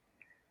aesthetic.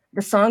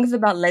 The song is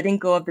about letting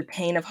go of the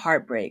pain of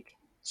heartbreak.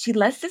 She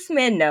lets this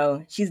man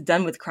know she's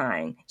done with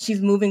crying. She's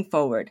moving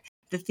forward.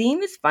 The theme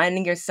is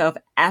finding yourself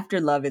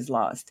after love is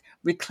lost,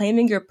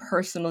 reclaiming your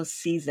personal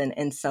season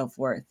and self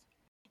worth.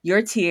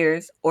 Your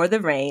tears or the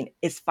rain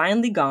is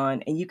finally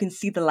gone and you can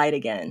see the light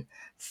again.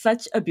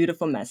 Such a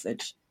beautiful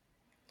message.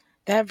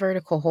 That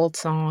Vertical Hold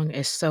song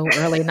is so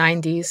early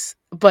 90s,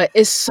 but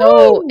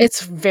Woo!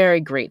 it's very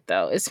great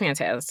though. It's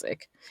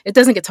fantastic. It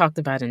doesn't get talked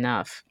about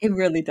enough. It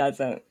really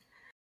doesn't.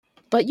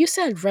 But you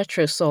said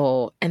retro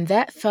soul, and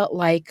that felt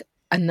like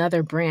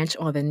another branch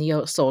on the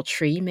neo soul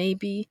tree,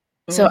 maybe.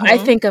 So I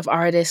Mm-hmm. think of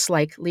artists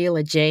like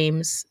Leela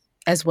James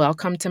as well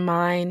come to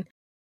mind.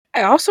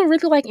 I also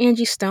really like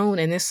Angie Stone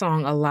in this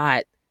song a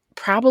lot.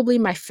 Probably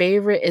my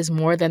favorite is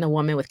More Than a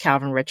Woman with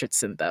Calvin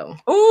Richardson, though.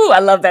 Ooh, I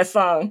love that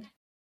song.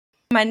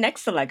 My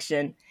next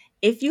selection,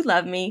 If You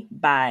Love Me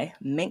by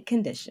Mint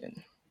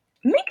Condition.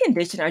 Mint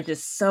Condition are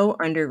just so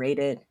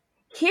underrated.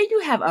 Here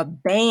you have a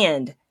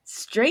band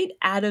straight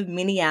out of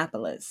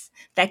Minneapolis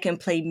that can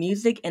play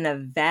music in a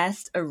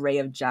vast array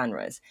of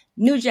genres: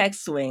 New Jack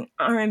Swing,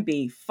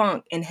 R&B,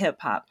 funk, and hip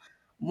hop.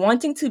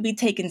 Wanting to be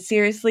taken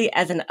seriously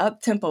as an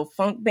up-tempo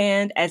funk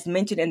band, as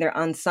mentioned in their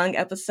Unsung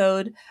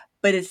episode,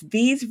 but it's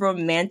these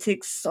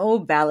romantic soul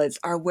ballads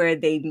are where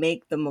they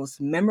make the most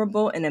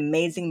memorable and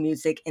amazing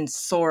music and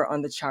soar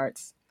on the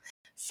charts.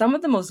 Some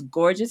of the most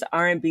gorgeous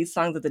R&B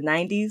songs of the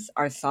 90s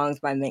are songs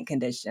by Mint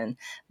Condition,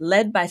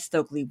 led by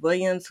Stokely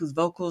Williams, whose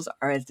vocals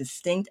are as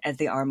distinct as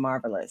they are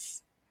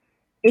marvelous.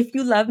 If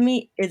You Love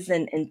Me is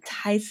an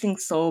enticing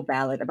soul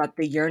ballad about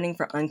the yearning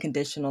for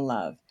unconditional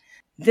love.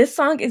 This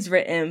song is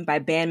written by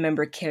band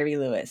member Carrie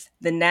Lewis,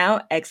 the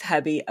now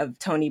ex-hubby of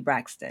Toni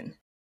Braxton.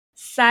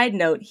 Side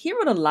note, he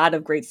wrote a lot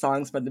of great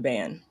songs for the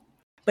band.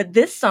 But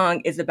this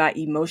song is about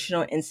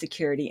emotional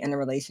insecurity in a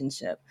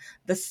relationship.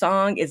 The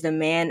song is a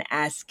man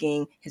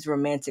asking his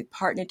romantic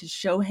partner to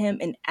show him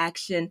in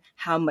action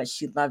how much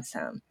she loves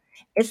him.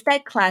 It's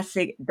that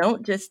classic,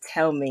 don't just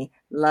tell me,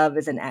 love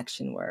is an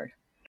action word.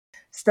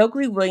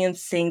 Stokely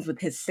Williams sings with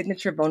his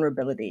signature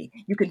vulnerability.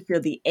 You can feel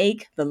the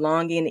ache, the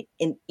longing,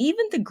 and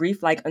even the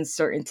grief like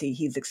uncertainty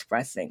he's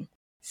expressing.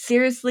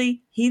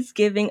 Seriously, he's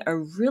giving a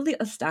really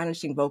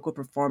astonishing vocal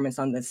performance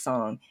on this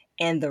song,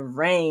 and the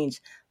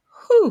range,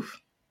 whew.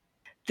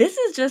 This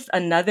is just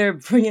another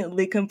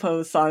brilliantly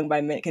composed song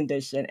by Mint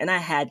Condition, and I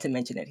had to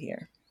mention it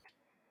here.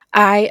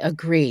 I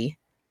agree.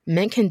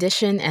 Mint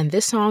Condition and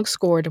this song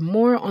scored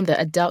more on the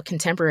adult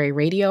contemporary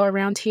radio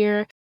around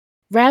here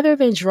rather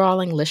than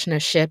drawing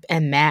listenership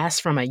en masse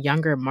from a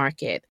younger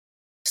market.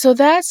 So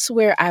that's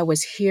where I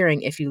was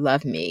hearing If You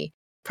Love Me,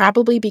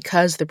 probably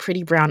because the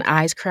Pretty Brown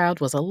Eyes crowd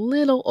was a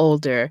little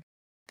older.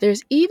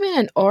 There's even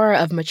an aura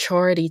of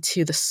maturity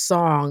to the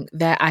song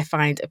that I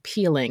find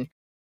appealing.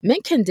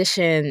 Mint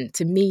Condition,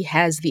 to me,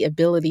 has the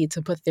ability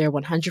to put their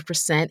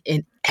 100%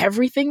 in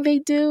everything they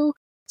do.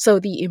 So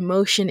the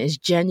emotion is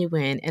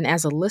genuine, and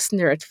as a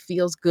listener, it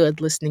feels good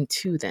listening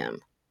to them.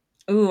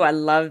 Ooh, I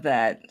love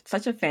that.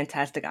 Such a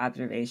fantastic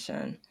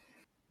observation.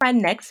 My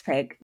next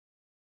pick,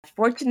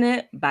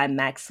 Fortunate by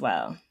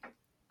Maxwell.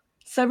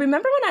 So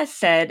remember when I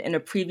said in a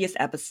previous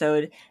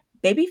episode,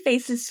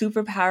 Babyface's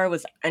superpower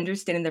was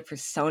understanding the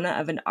persona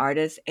of an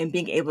artist and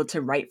being able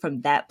to write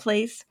from that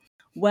place?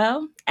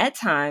 Well, at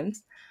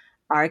times,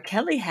 R.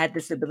 Kelly had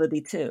this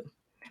ability too,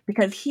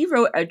 because he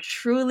wrote a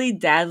truly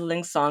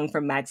dazzling song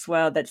for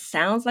Maxwell that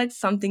sounds like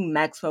something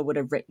Maxwell would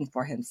have written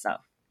for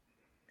himself.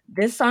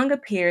 This song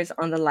appears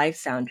on the Life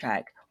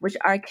soundtrack, which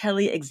R.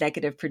 Kelly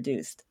executive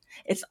produced.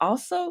 It's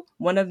also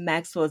one of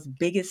Maxwell's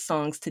biggest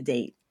songs to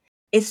date.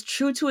 It's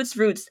true to its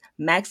roots,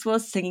 Maxwell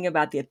singing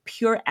about the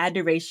pure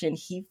adoration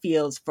he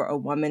feels for a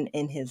woman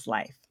in his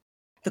life.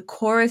 The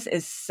chorus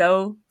is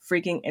so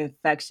freaking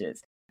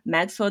infectious.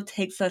 Maxwell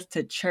takes us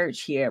to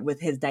church here with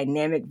his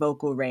dynamic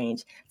vocal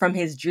range, from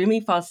his dreamy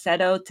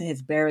falsetto to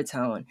his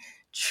baritone,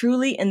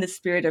 truly in the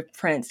spirit of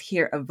Prince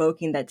here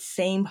evoking that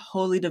same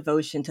holy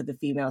devotion to the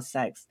female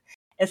sex.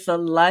 It's a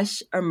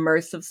lush,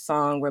 immersive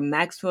song where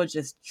Maxwell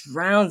just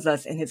drowns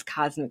us in his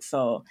cosmic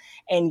soul.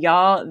 And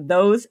y'all,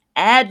 those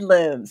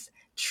ad-libs,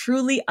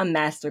 truly a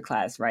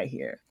masterclass right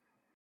here.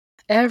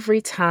 Every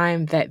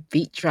time that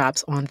beat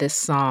drops on this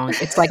song,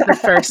 it's like the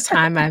first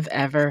time I've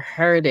ever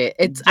heard it.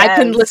 I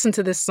can Yes. listen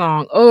to this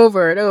song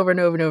over and over and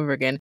over and over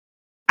again.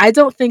 I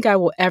don't think I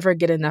will ever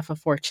get enough of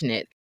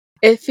Fortunate.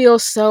 It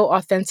feels so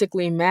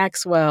authentically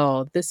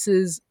Maxwell. This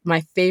is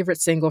my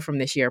favorite single from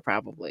this year,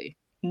 probably.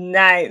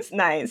 Nice,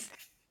 nice.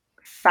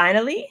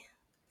 Finally,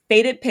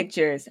 Faded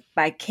Pictures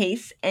by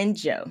Case and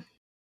Joe.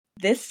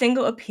 This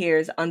single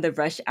appears on the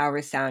Rush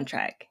Hour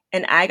soundtrack,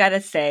 and I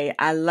gotta say,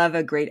 I love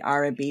a great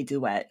R&B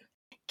duet.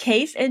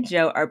 Case and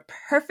Joe are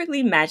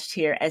perfectly matched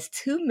here as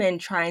two men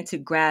trying to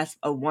grasp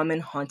a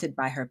woman haunted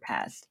by her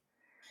past.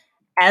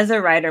 As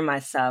a writer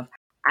myself,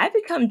 I've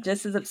become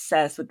just as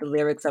obsessed with the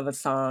lyrics of a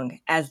song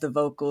as the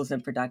vocals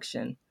and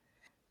production.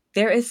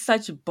 There is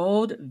such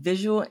bold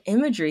visual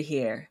imagery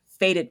here.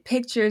 Faded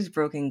pictures,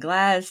 broken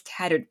glass,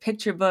 tattered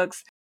picture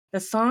books. The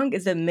song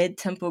is a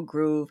mid-tempo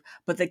groove,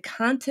 but the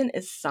content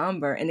is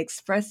somber and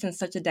expressed in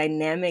such a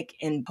dynamic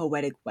and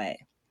poetic way.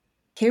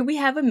 Here we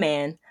have a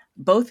man,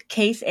 both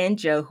Case and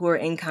Joe, who are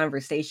in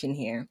conversation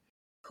here,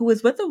 who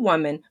is with a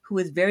woman who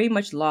is very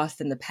much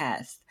lost in the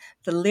past.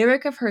 The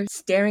lyric of her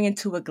staring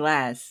into a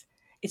glass,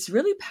 it's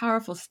really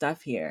powerful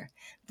stuff here.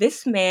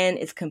 This man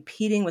is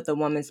competing with a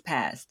woman's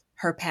past,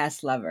 her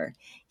past lover.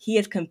 He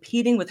is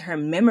competing with her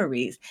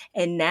memories,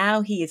 and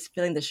now he is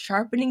feeling the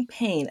sharpening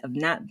pain of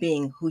not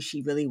being who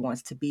she really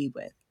wants to be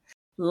with.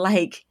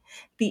 Like,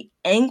 the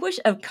anguish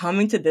of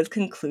coming to this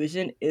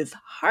conclusion is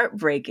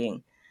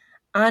heartbreaking.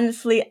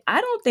 Honestly, I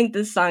don't think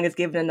this song is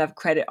given enough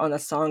credit on a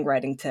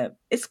songwriting tip.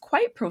 It's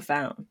quite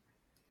profound.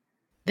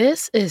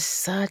 This is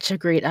such a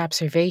great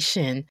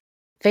observation.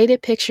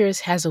 Faded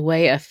Pictures has a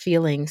way of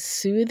feeling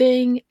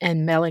soothing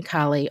and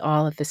melancholy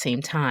all at the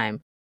same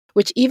time,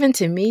 which even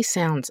to me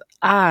sounds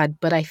odd,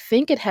 but I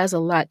think it has a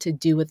lot to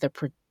do with the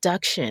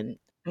production.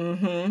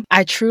 Mm-hmm.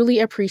 I truly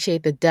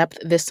appreciate the depth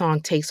this song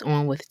takes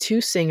on with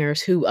two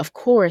singers who, of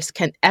course,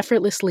 can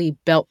effortlessly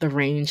belt the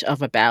range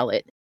of a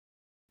ballad.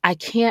 I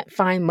can't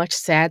find much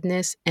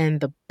sadness, and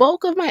the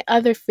bulk of my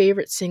other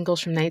favorite singles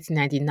from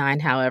 1999,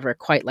 however,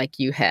 quite like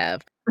you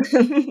have.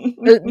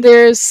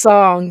 There's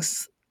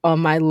songs on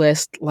my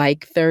list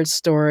like Third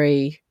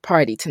Story,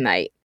 Party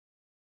Tonight.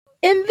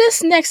 In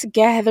this next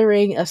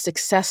gathering of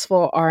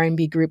successful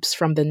R&B groups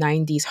from the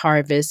 90s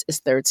harvest is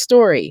Third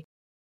Story.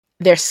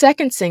 Their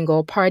second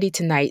single, Party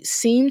Tonight,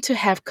 seemed to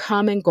have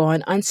come and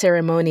gone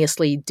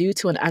unceremoniously due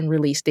to an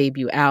unreleased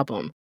debut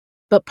album.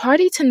 But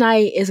Party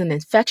Tonight is an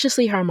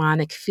infectiously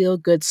harmonic,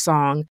 feel-good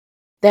song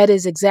that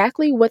is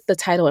exactly what the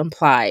title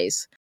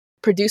implies.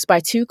 Produced by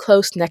Too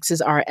Close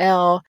Nexus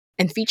RL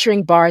and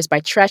featuring bars by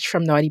Tretch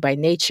from Naughty by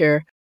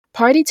Nature,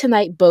 Party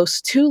Tonight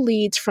boasts two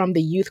leads from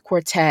the youth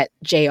quartet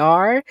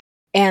JR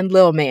and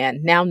Lil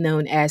Man, now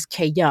known as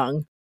K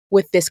Young,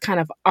 with this kind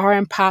of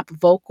R&pop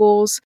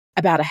vocals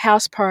about a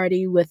house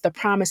party with the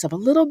promise of a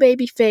little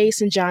baby face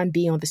and John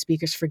B on the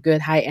speakers for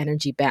good high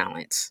energy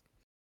balance.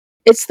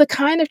 It's the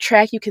kind of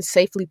track you can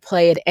safely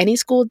play at any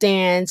school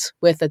dance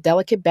with a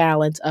delicate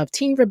balance of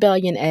teen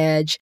rebellion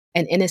edge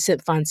and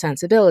innocent fun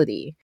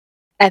sensibility.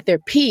 At their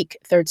peak,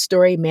 Third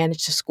Story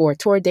managed to score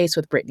tour dates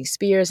with Britney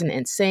Spears and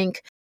NSYNC.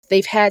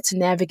 They've had to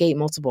navigate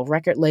multiple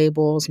record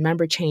labels,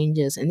 member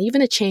changes, and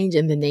even a change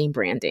in the name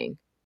branding.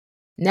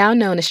 Now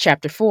known as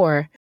Chapter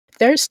 4,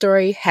 Third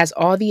Story has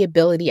all the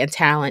ability and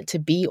talent to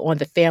be on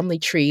the family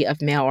tree of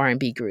male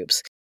R&B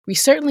groups. We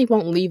certainly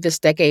won't leave this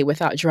decade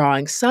without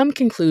drawing some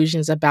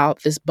conclusions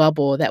about this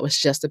bubble that was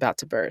just about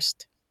to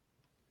burst.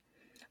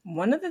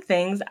 One of the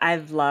things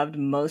I've loved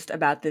most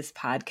about this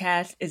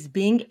podcast is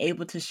being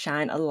able to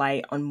shine a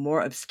light on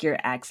more obscure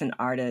acts and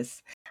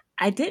artists.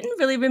 I didn't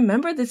really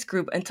remember this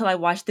group until I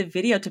watched the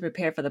video to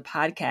prepare for the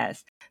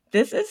podcast.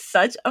 This is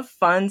such a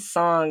fun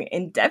song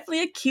and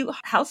definitely a cute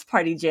house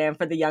party jam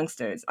for the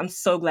youngsters. I'm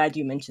so glad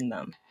you mentioned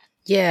them.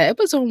 Yeah, it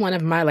was on one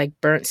of my like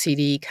burnt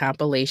CD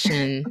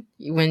compilation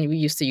when we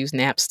used to use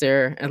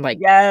Napster and like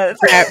Yes.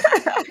 grab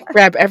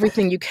grab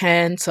everything you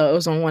can. So it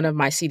was on one of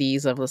my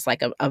CDs of just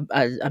like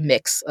a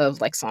mix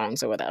of like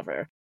songs or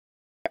whatever.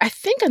 I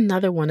think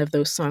another one of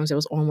those songs that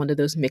was on one of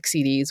those mix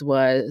CDs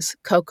was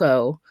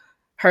Coco,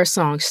 her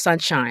song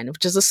Sunshine,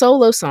 which is a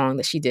solo song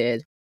that she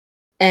did.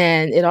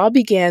 And it all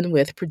began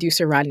with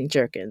producer Rodney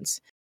Jerkins.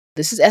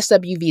 This is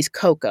SWV's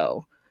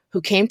Coco, who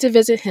came to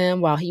visit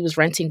him while he was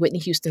renting Whitney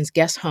Houston's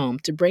guest home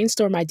to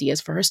brainstorm ideas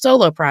for her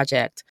solo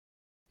project.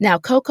 Now,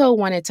 Coco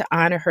wanted to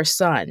honor her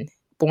son,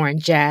 born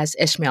Jazz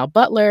Ishmael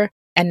Butler,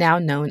 and now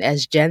known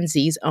as Gen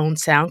Z's own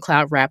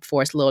SoundCloud rap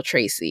force Lil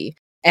Tracy,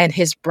 and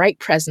his bright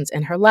presence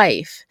in her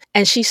life.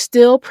 And she's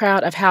still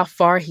proud of how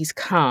far he's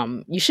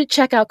come. You should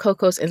check out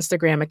Coco's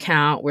Instagram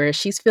account where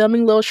she's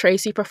filming Lil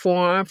Tracy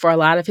perform for a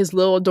lot of his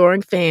little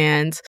adoring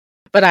fans.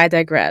 But I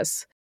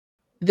digress.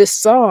 This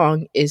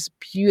song is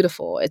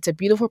beautiful. It's a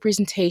beautiful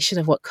presentation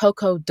of what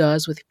Coco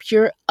does with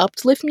pure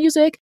uplift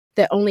music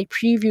that only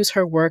previews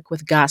her work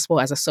with gospel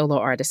as a solo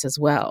artist as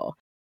well.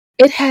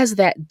 It has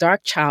that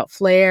dark child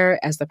flair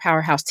as the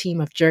powerhouse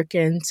team of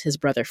Jerkins, his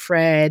brother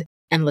Fred,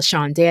 and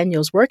LaShawn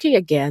Daniels working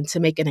again to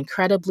make an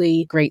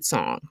incredibly great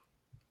song.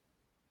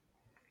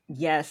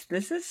 Yes,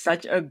 this is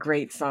such a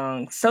great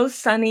song. So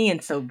sunny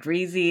and so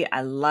breezy.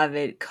 I love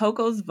it.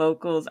 Coco's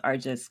vocals are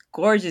just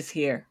gorgeous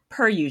here,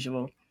 per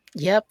usual.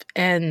 Yep,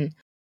 and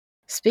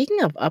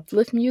speaking of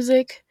uplift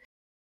music,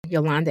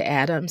 Yolanda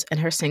Adams and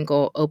her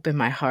single Open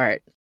My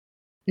Heart.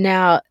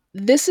 Now,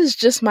 this is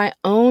just my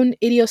own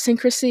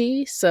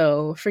idiosyncrasy,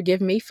 so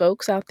forgive me,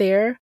 folks out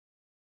there.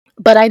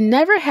 But I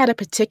never had a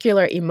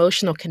particular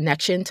emotional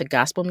connection to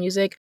gospel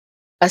music,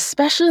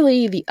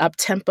 especially the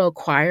up-tempo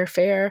choir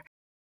fare.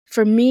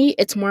 For me,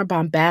 it's more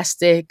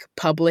bombastic,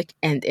 public,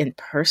 and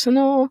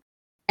impersonal,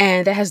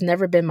 and that has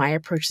never been my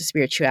approach to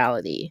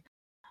spirituality.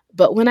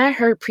 But when I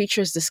heard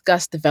preachers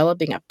discuss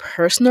developing a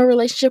personal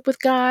relationship with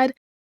God,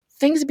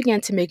 things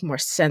began to make more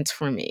sense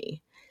for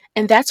me.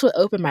 And that's what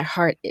Open My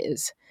Heart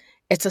is.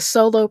 It's a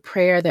solo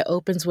prayer that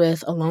opens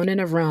with Alone in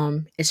a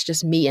Room, it's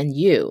just me and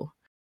you.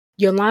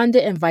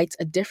 Yolanda invites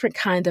a different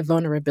kind of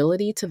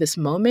vulnerability to this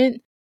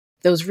moment,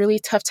 those really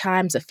tough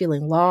times of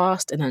feeling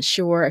lost and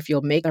unsure if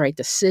you'll make the right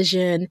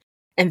decision,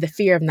 and the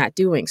fear of not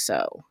doing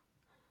so.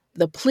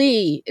 The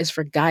plea is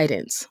for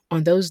guidance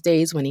on those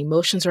days when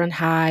emotions run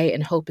high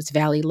and hope is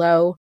valley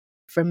low.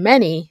 For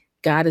many,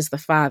 God is the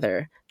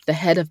Father, the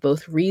head of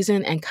both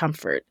reason and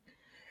comfort.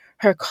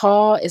 Her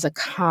call is a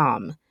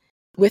calm,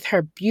 with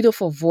her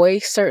beautiful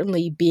voice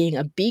certainly being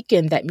a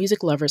beacon that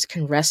music lovers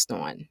can rest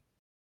on.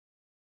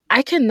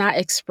 I cannot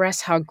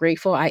express how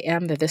grateful I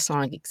am that this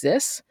song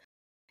exists.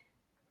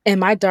 In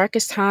my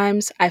darkest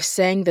times, I've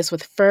sang this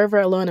with fervor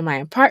alone in my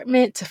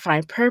apartment to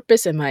find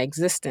purpose in my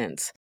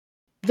existence.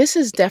 This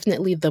is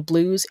definitely the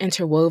blues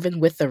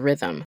interwoven with the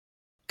rhythm,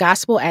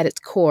 gospel at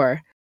its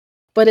core,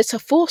 but it's a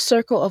full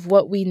circle of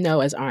what we know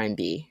as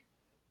R&B.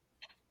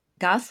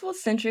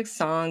 Gospel-centric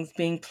songs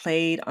being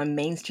played on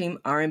mainstream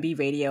R&B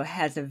radio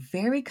has a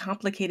very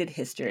complicated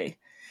history.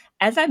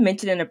 As I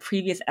mentioned in a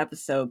previous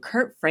episode,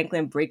 Kirk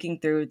Franklin breaking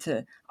through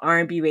to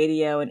R&B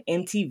radio and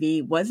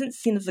MTV wasn't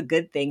seen as a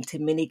good thing to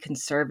many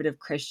conservative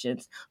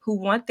Christians who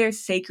want their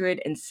sacred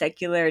and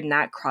secular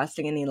not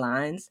crossing any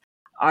lines.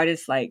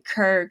 Artists like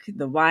Kirk,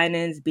 the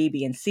Winans,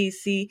 BB and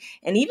CC,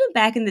 and even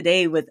back in the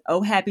day with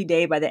Oh Happy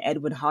Day by the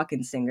Edwin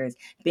Hawkins Singers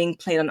being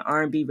played on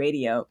R&B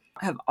radio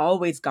have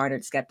always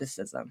garnered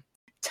skepticism,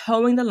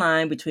 towing the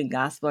line between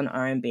gospel and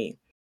R&B.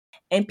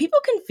 And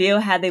people can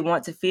feel how they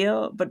want to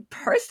feel, but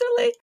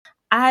personally,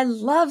 I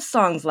love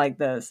songs like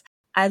this.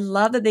 I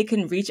love that they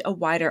can reach a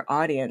wider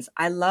audience.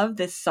 I love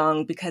this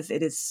song because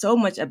it is so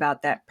much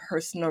about that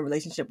personal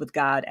relationship with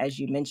God, as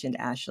you mentioned,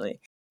 Ashley.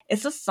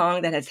 It's a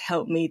song that has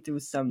helped me through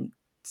some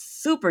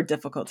super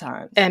difficult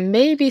times. And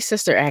maybe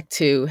Sister Act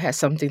 2 has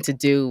something to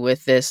do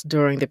with this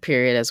during the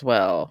period as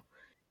well.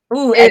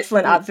 Ooh,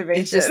 excellent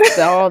observation. It just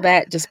all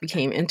that just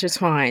became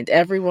intertwined.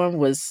 Everyone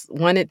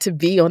wanted to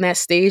be on that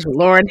stage with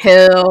Lauryn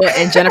Hill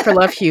and Jennifer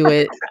Love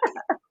Hewitt.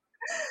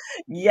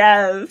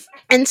 Yes.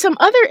 And some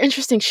other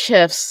interesting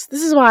shifts.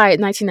 This is why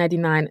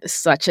 1999 is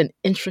such an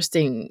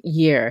interesting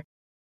year.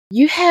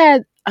 You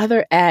had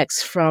other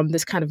acts from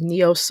this kind of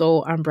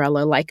neo-soul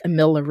umbrella like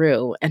Emile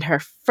LaRue and her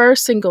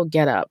first single,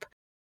 Get Up.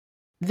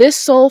 This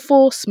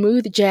soulful,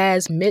 smooth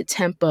jazz,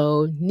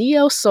 mid-tempo,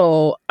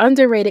 neo-soul,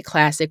 underrated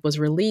classic was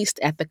released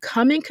at the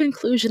coming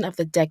conclusion of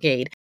the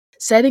decade,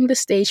 setting the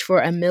stage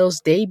for Emile's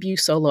debut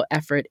solo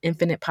effort,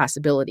 Infinite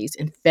Possibilities,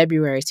 in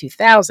February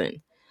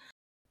 2000.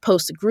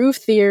 Post Groove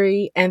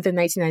Theory and the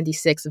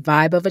 1996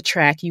 Vibe of a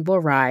Track, You Will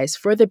Rise,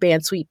 for the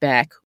band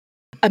Sweetback.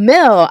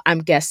 Emile, I'm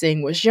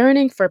guessing, was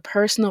yearning for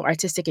personal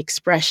artistic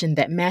expression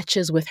that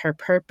matches with her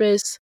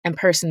purpose and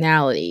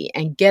personality,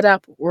 and Get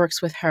Up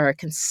works with her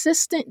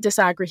consistent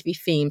discography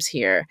themes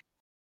here.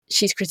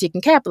 She's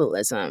critiquing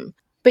capitalism,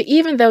 but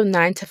even though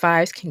 9 to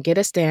 5s can get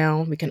us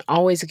down, we can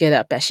always get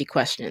up, as she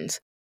questions.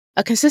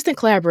 A consistent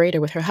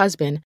collaborator with her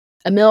husband,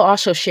 Emil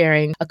also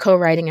sharing a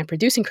co-writing and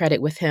producing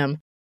credit with him,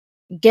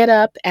 Get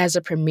Up as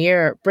a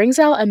premiere brings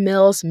out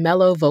Emil's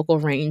mellow vocal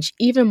range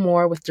even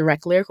more with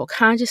direct lyrical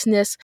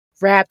consciousness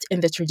wrapped in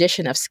the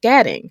tradition of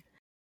scatting.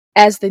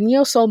 As the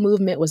neo-soul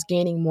movement was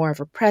gaining more of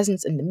a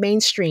presence in the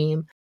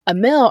mainstream,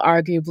 Emil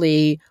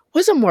arguably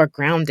was a more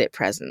grounded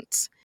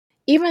presence.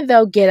 Even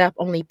though Get Up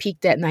only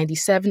peaked at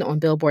 97 on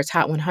Billboard's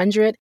Hot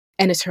 100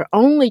 and is her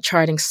only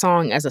charting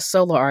song as a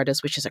solo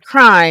artist, which is a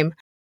crime,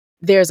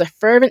 there's a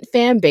fervent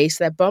fan base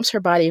that bumps her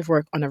body of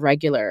work on a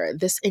regular.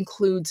 This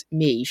includes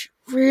me. You should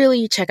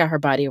really check out her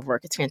body of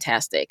work. It's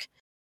fantastic.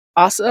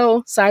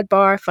 Also,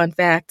 sidebar, fun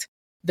fact,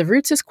 the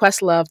Roots'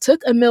 Questlove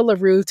took Emil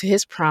LaRue to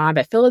his prom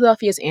at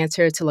Philadelphia's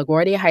answer to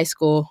LaGuardia High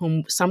School,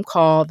 whom some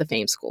call the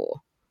Fame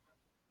School.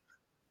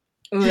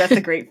 Ooh, that's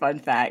a great fun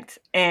fact.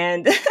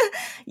 And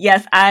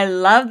yes, I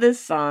love this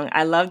song.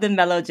 I love the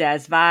mellow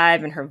jazz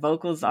vibe and her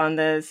vocals on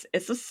this.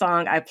 It's a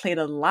song I played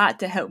a lot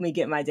to help me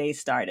get my day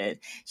started.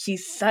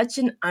 She's such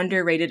an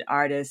underrated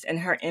artist, and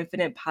her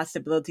Infinite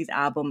Possibilities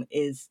album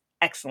is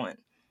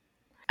excellent.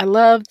 I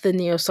love the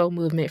neo soul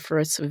movement for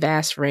its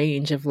vast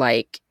range of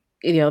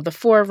the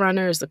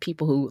forerunners, the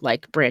people who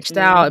branched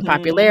out in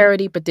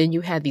popularity, but then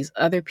you had these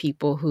other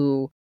people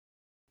who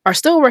are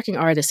still working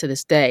artists to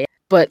this day.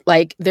 But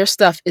their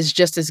stuff is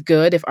just as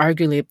good, if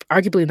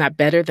arguably not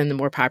better, than the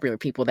more popular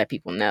people that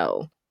people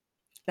know.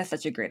 That's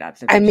such a great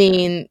observation. I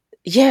mean,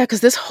 yeah,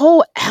 because this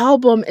whole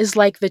album is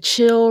like the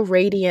chill,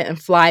 radiant, and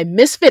fly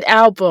misfit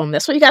album.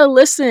 That's what you gotta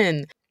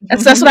listen.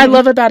 That's what I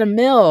love about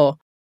Emil.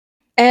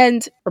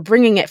 And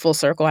bringing it full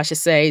circle, I should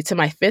say, to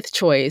my fifth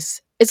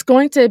choice, it's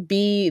going to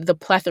be the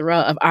plethora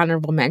of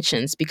honorable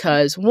mentions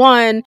because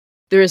one,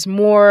 there is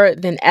more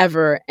than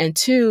ever, and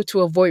two,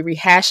 to avoid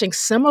rehashing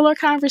similar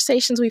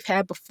conversations we've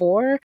had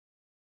before.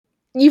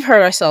 You've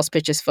heard our sales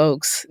pitches,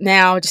 folks.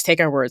 Now just take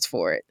our words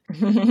for it.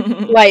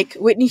 Like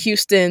Whitney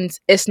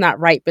Houston's It's Not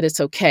Right, But It's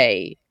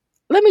Okay.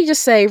 Let me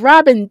just say,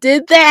 Robin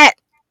did that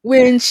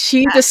when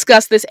she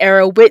discussed this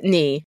era.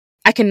 Whitney,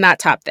 I cannot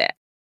top that.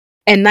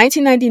 And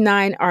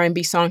 1999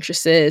 R&B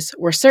songstresses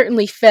were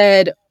certainly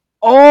fed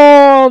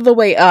all the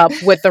way up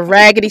with the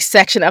raggedy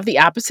section of the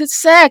opposite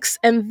sex.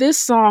 And this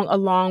song,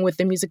 along with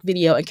the music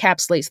video,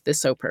 encapsulates this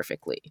so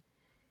perfectly.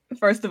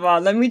 First of all,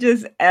 let me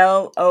just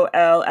LOL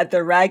at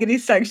the raggedy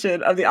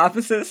section of the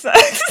opposite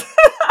sex.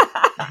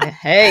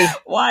 Hey.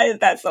 Why is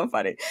that so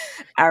funny?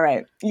 All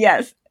right.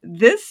 Yes,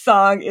 this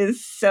song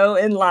is so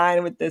in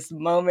line with this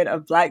moment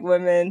of Black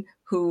women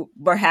who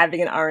were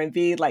having an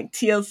R&B like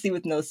TLC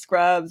with no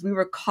scrubs. We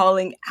were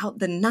calling out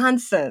the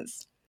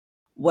nonsense.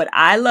 What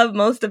I love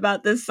most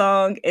about this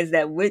song is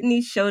that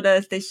Whitney showed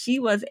us that she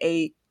was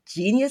a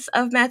genius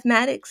of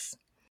mathematics.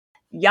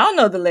 Y'all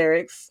know the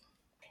lyrics.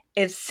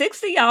 If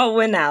 6 of y'all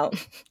went out,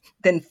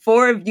 then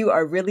 4 of you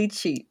are really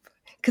cheap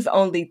because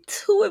only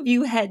 2 of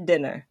you had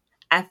dinner.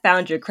 I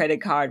found your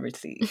credit card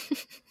receipt.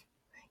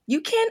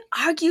 You can't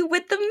argue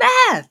with the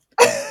math.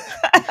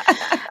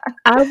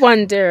 I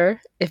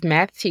wonder if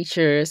math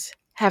teachers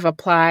have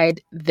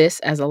applied this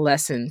as a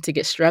lesson to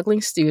get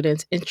struggling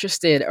students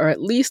interested or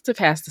at least to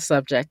pass the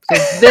subject.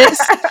 Because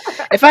this,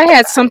 if I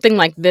had something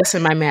like this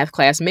in my math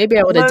class, maybe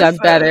I would have done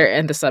better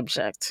in the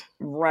subject.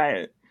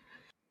 Right.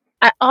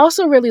 I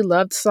also really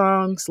loved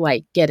songs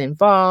like Get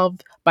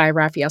Involved by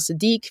Raphael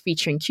Saadiq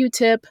featuring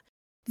Q-Tip.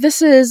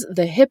 This is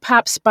the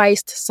hip-hop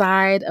spiced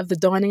side of the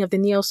dawning of the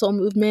neo-soul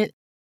movement.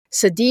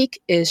 Saadiq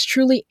is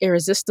truly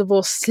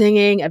irresistible,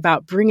 singing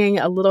about bringing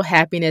a little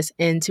happiness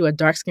into a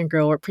dark-skinned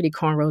girl with pretty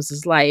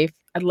cornrows' life.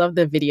 I love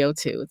the video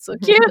too. It's so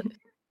cute.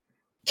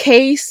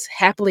 Case,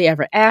 Happily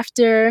Ever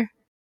After.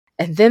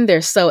 And then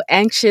there's So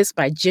Anxious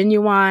by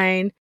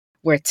Ginuwine,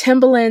 where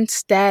Timbaland,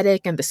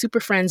 Static, and the Super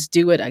Friends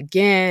do it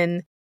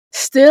again.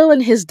 Still in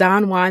his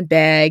Don Juan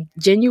bag,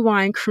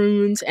 Ginuwine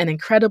croons an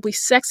incredibly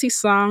sexy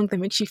song that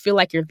makes you feel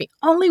like you're the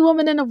only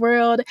woman in the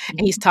world, and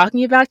he's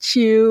talking about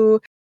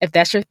you, if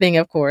that's your thing,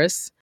 of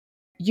course.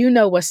 You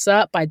Know What's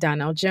Up by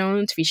Donell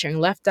Jones featuring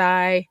Left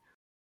Eye.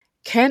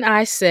 Can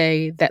I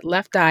say that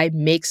Left Eye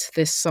makes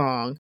this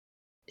song?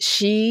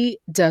 She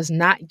does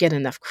not get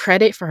enough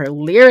credit for her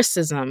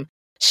lyricism.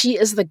 She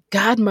is the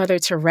godmother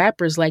to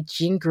rappers like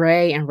Jean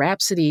Grae and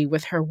Rhapsody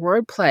with her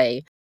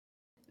wordplay.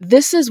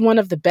 This is one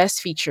of the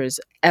best features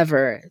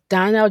ever.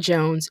 Donell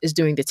Jones is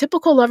doing the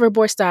typical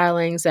Loverboy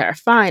stylings that are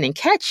fine and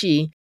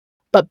catchy,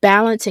 but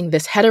balancing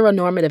this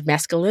heteronormative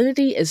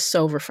masculinity is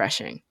so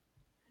refreshing.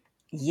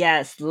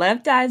 Yes,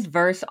 Left Eye's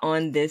verse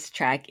on this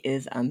track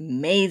is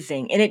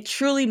amazing, and it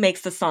truly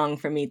makes the song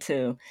for me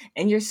too.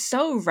 And you're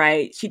so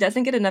right, she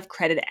doesn't get enough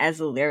credit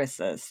as a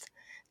lyricist.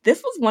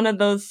 This was one of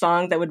those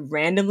songs that would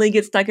randomly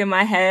get stuck in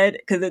my head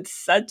because it's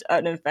such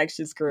an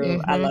infectious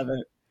groove. I love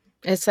it.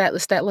 It's that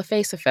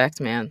LaFace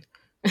effect, man.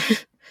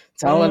 It's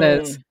all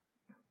it is.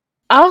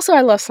 Also,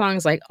 I love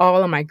songs like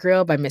All on My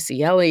Grill by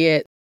Missy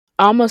Elliott,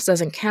 Almost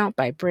Doesn't Count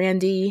by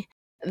Brandy.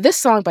 This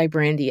song by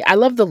Brandy, I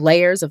love the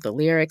layers of the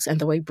lyrics and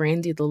the way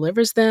Brandy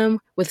delivers them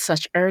with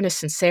such earnest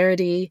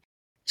sincerity.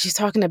 She's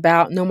talking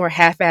about no more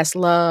half-assed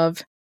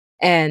love.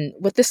 And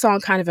what this song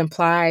kind of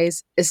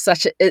implies is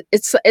it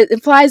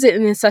implies it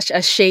in such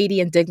a shady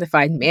and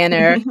dignified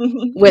manner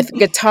with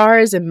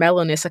guitars and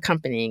mellowness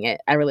accompanying it.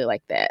 I really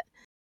like that.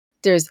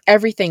 There's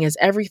Everything is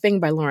Everything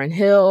by Lauryn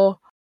Hill.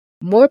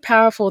 More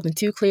powerful than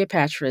two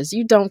Cleopatras.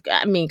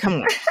 Come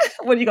on.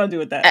 What are you going to do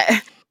with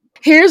that?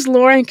 Here's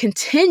Lauryn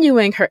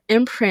continuing her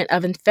imprint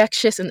of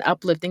infectious and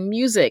uplifting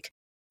music.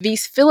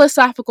 These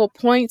philosophical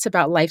points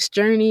about life's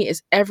journey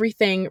is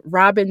everything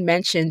Robin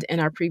mentioned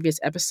in our previous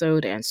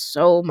episode and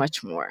so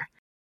much more.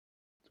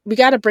 We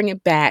got to bring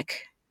it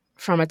back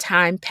from a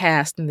time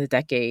past in the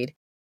decade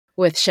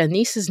with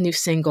Shanice's new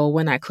single,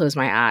 When I Close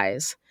My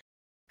Eyes.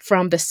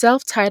 From the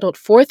self-titled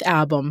fourth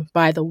album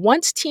by the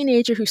once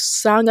teenager who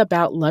sung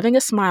about loving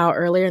a smile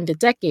earlier in the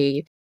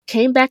decade,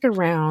 came back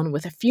around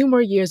with a few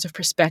more years of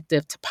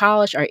perspective to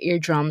polish our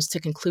eardrums to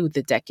conclude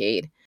the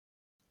decade.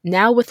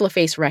 Now with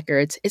LaFace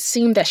Records, it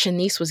seemed that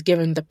Shanice was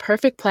given the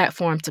perfect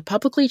platform to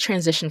publicly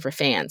transition for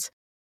fans.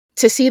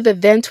 To see the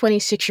then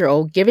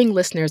 26-year-old giving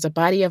listeners a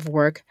body of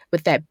work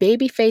with that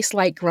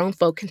babyface-like grown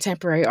folk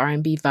contemporary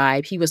R&B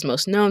vibe he was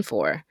most known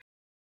for.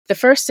 The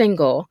first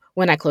single,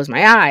 When I Close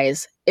My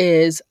Eyes,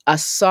 is a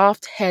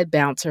soft head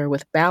bouncer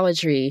with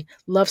balladry,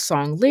 love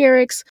song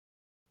lyrics,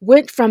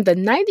 went from the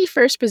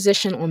 91st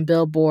position on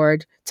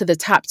Billboard to the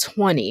top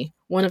 20,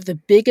 one of the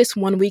biggest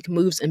one-week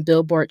moves in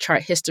Billboard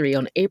chart history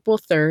on April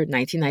 3rd,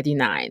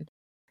 1999.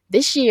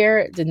 This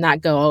year did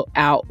not go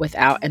out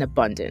without an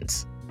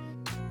abundance.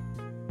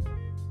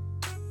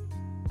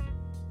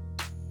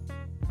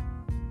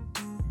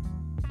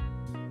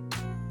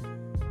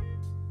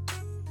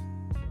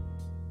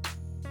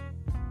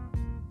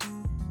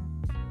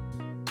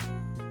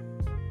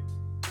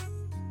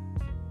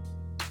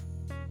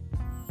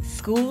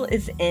 School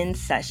is in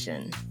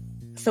session.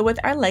 So with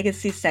our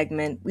legacy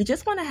segment, we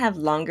just want to have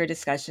longer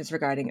discussions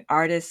regarding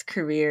artists,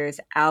 careers,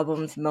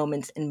 albums,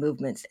 moments, and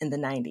movements in the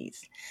 90s,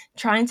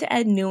 trying to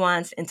add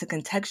nuance and to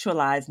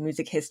contextualize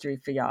music history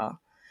for y'all.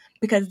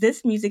 Because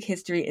this music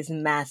history is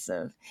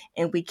massive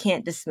and we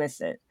can't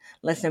dismiss it.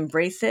 Let's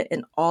embrace it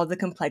and all the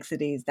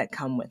complexities that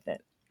come with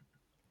it.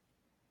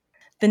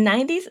 The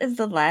 90s is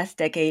the last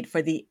decade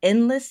for the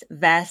endless,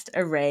 vast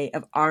array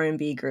of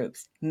R&B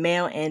groups,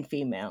 male and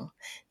female.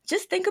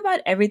 Just think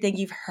about everything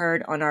you've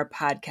heard on our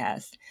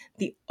podcast.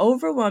 The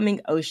overwhelming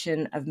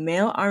ocean of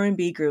male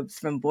R&B groups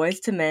from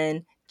Boyz II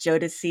Men,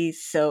 Jodeci,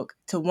 Silk,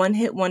 to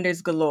one-hit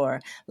wonders galore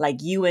like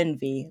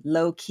UNV,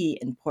 Low Key,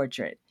 and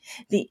Portrait.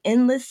 The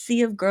endless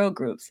sea of girl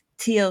groups,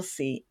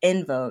 TLC,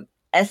 En Vogue,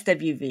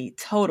 SWV,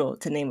 Total,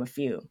 to name a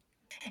few.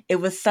 It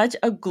was such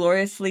a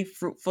gloriously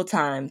fruitful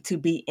time to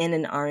be in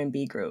an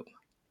R&B group,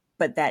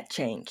 but that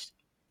changed.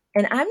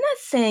 And I'm not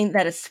saying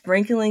that a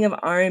sprinkling of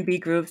R&B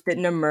groups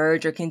didn't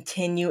emerge or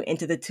continue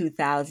into the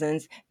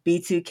 2000s,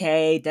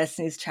 B2K,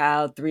 Destiny's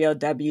Child,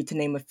 3LW, to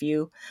name a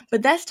few,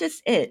 but that's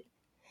just it.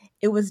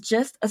 It was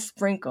just a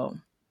sprinkle.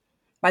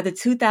 By the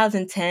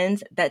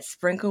 2010s, that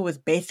sprinkle was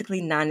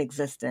basically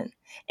non-existent.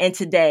 And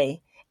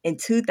today, in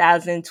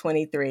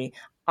 2023,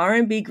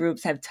 R&B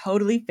groups have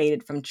totally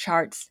faded from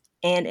charts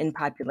and in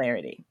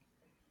popularity.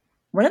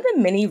 One of the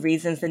many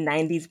reasons the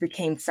 90s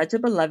became such a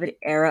beloved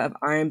era of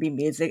R&B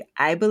music,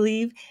 I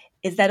believe,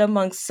 is that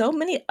among so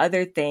many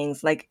other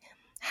things, like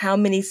how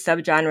many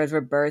subgenres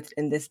were birthed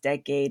in this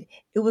decade,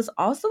 it was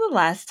also the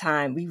last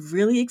time we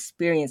really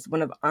experienced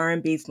one of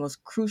R&B's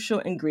most crucial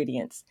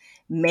ingredients,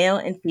 male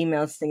and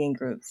female singing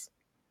groups.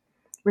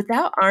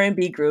 Without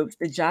R&B groups,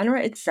 the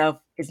genre itself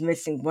is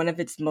missing one of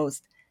its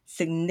most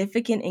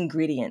significant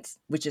ingredients,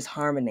 which is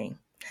harmony.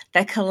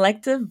 That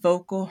collective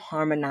vocal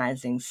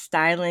harmonizing,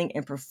 styling,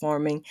 and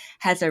performing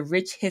has a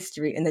rich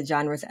history in the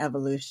genre's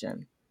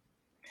evolution.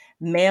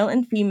 Male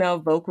and female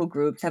vocal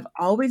groups have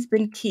always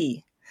been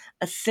key,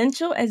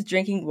 essential as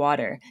drinking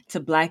water to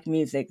Black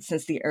music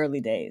since the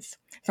early days.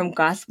 From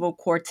gospel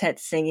quartet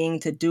singing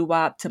to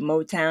doo-wop to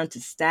Motown to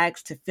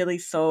Stax to Philly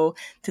soul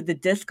to the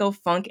disco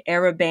funk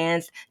era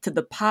bands to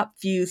the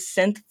pop-fused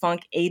synth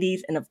funk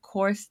 80s and of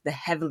course the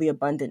heavily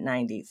abundant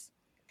 90s.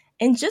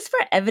 And just for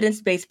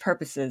evidence-based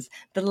purposes,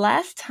 the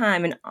last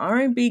time an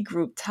R&B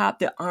group topped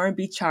the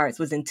R&B charts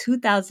was in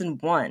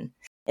 2001,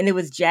 and it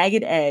was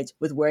Jagged Edge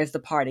with Where's the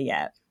Party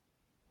At?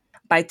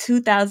 By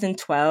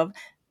 2012,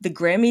 the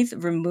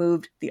Grammys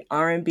removed the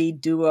R&B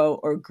Duo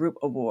or Group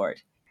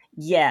Award.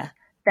 Yeah,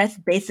 that's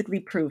basically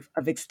proof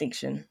of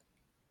extinction.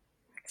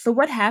 So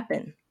what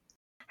happened?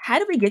 How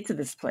did we get to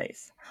this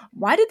place?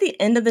 Why did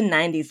the end of the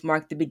 90s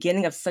mark the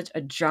beginning of such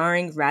a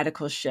jarring,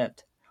 radical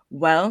shift?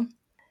 Well,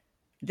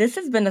 this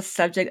has been a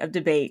subject of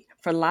debate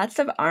for lots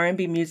of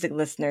R&B music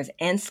listeners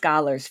and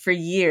scholars for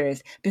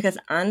years because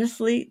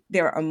honestly,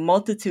 there are a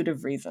multitude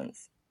of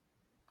reasons.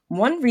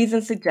 One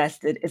reason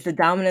suggested is the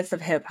dominance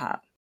of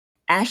hip-hop.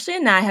 Ashley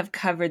and I have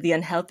covered the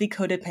unhealthy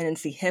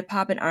codependency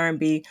hip-hop and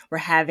R&B were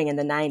having in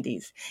the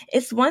 90s.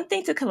 It's one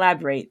thing to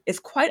collaborate, it's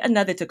quite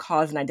another to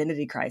cause an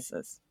identity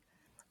crisis.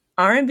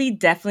 R&B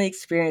definitely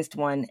experienced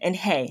one, and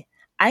hey,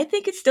 I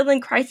think it's still in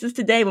crisis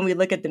today when we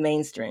look at the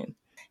mainstream.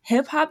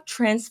 Hip-hop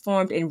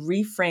transformed and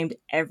reframed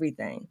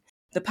everything.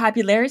 The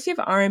popularity of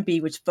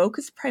R&B, which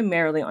focused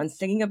primarily on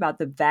singing about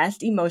the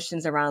vast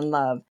emotions around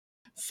love,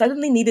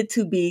 suddenly needed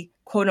to be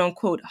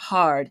quote-unquote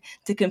hard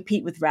to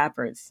compete with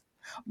rappers.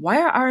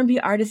 Why are R&B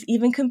artists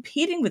even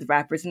competing with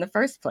rappers in the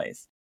first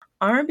place?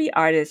 R&B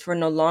artists were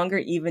no longer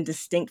even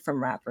distinct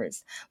from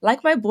rappers.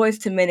 Like my Boys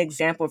to Men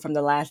example from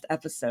the last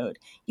episode,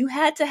 you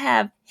had to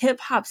have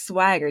hip-hop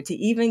swagger to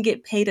even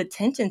get paid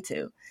attention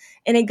to.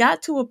 And it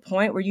got to a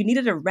point where you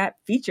needed a rap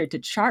feature to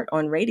chart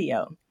on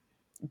radio.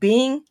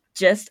 Being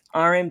just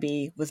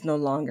R&B was no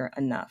longer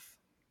enough.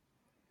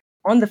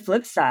 On the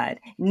flip side,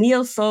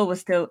 neo soul was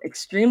still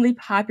extremely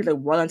popular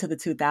well into the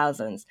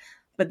 2000s,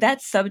 but that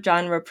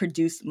subgenre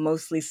produced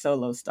mostly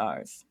solo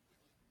stars.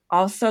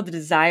 Also, the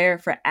desire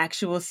for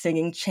actual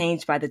singing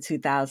changed by the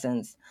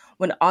 2000s.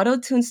 When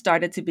autotune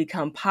started to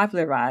become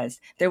popularized,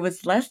 there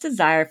was less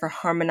desire for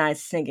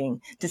harmonized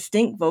singing.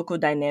 Distinct vocal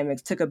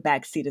dynamics took a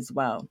backseat as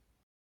well.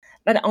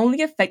 Not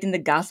only affecting the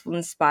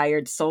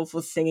gospel-inspired,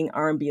 soulful singing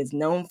R&B is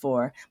known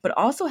for, but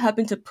also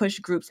helping to push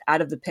groups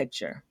out of the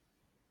picture.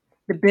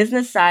 The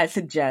business side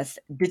suggests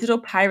digital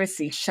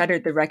piracy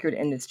shuttered the record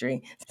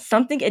industry,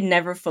 something it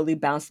never fully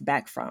bounced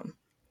back from.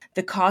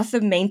 The cost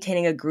of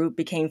maintaining a group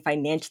became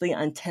financially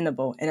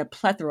untenable in a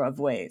plethora of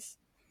ways.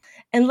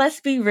 And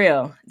let's be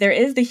real, there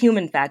is the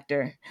human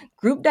factor.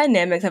 Group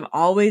dynamics have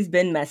always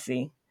been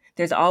messy.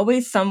 There's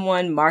always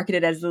someone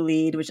marketed as the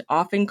lead, which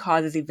often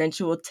causes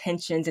eventual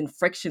tensions and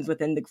frictions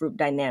within the group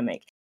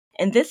dynamic.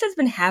 And this has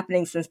been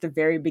happening since the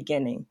very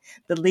beginning.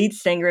 The lead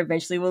singer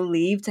eventually will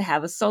leave to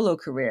have a solo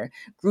career.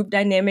 Group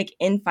dynamic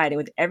infighting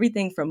with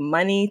everything from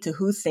money to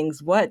who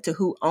sings what to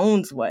who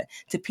owns what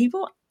to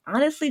people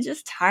honestly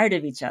just tired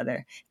of each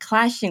other,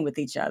 clashing with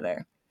each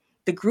other.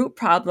 The group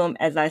problem,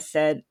 as I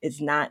said,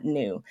 is not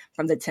new.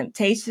 From the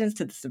Temptations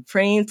to the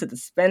Supremes to the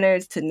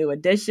Spinners to New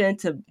Edition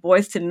to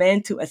Boys to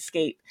Men to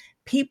Escape.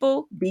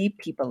 People be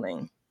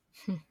peopling.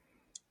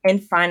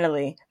 And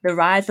finally, the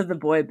rise of the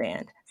boy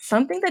band,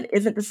 something that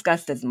isn't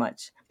discussed as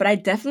much, but I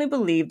definitely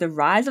believe the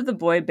rise of the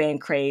boy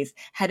band craze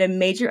had a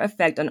major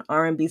effect on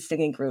R&B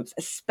singing groups,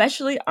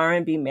 especially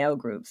R&B male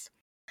groups.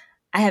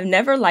 I have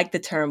never liked the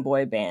term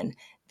boy band.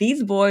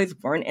 These boys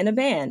weren't in a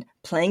band,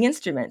 playing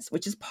instruments,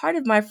 which is part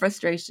of my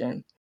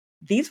frustration.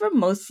 These were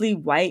mostly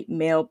white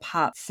male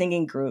pop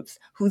singing groups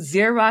who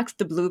Xeroxed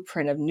the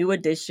blueprint of New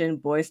Edition,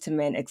 Boys to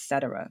Men,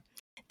 etc.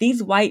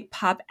 These white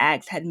pop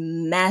acts had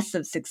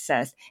massive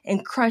success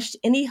and crushed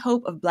any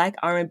hope of Black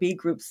R&B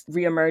groups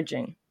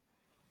reemerging.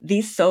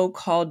 These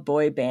so-called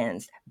boy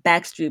bands,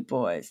 Backstreet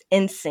Boys,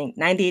 NSYNC,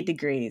 98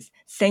 Degrees,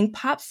 sang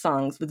pop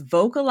songs with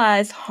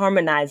vocalized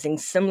harmonizing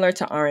similar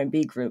to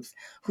R&B groups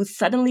who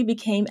suddenly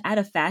became out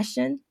of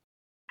fashion.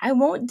 I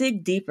won't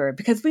dig deeper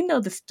because we know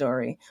the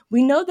story.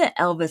 We know the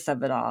Elvis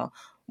of it all.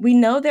 We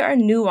know there are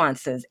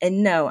nuances.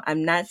 And no,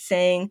 I'm not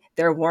saying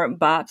there weren't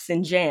bops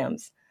and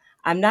jams.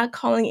 I'm not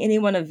calling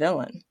anyone a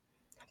villain.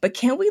 But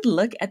can we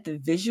look at the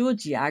visual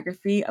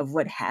geography of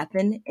what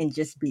happened and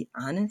just be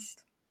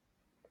honest?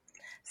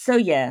 So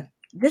yeah,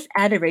 this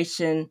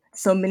adoration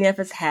so many of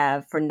us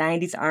have for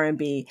 90s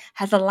R&B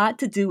has a lot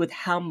to do with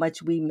how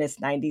much we miss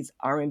 90s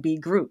R&B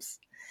groups.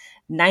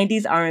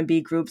 90s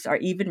R&B groups are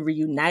even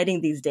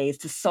reuniting these days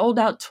to sold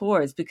out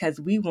tours because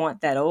we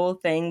want that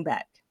old thing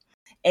back.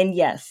 And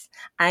yes,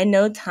 I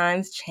know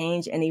times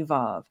change and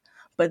evolve,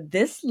 but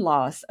this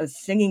loss of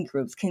singing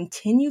groups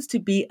continues to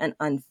be an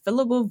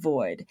unfillable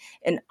void,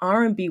 and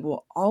R&B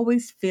will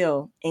always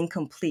feel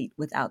incomplete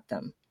without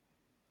them.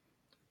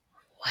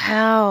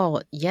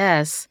 Wow,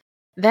 yes.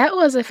 That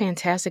was a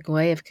fantastic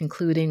way of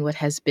concluding what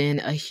has been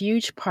a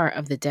huge part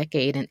of the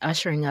decade and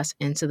ushering us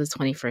into the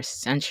 21st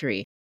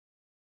century.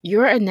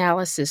 Your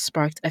analysis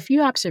sparked a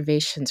few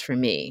observations for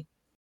me.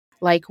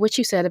 Like what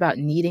you said about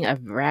needing a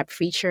rap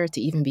feature to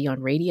even be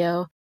on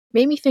radio,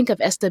 made me think of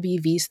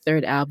SWV's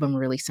third album,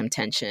 Release Some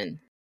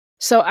Tension.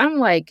 So I'm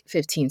like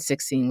 15,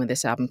 16 when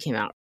this album came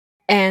out.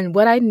 And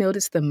what I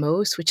noticed the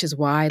most, which is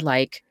why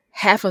like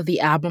half of the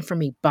album for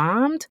me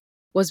bombed,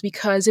 was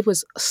because it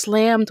was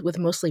slammed with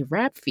mostly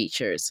rap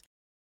features.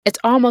 It's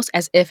almost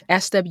as if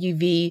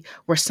SWV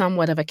were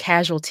somewhat of a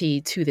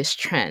casualty to this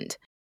trend.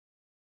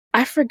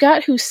 I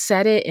forgot who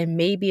said it, and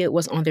maybe it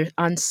was on their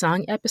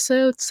Unsung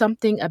episode.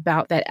 Something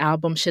about that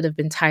album should have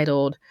been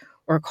titled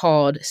or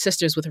called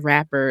Sisters with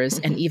Rappers,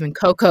 and even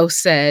Coco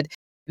said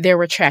there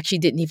were tracks she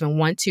didn't even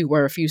want to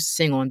or refused to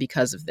sing on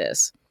because of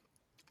this.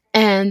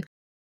 And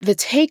the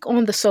take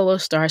on the solo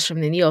stars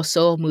from the neo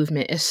soul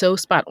movement is so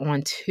spot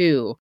on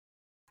too.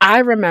 I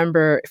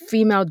remember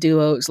female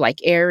duos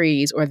like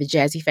Aries or the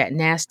Jazzy Fat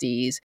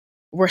Nasties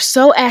were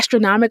so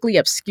astronomically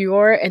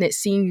obscure, and it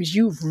seems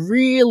you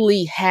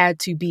really had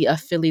to be a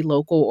Philly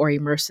local or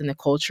immersed in the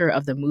culture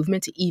of the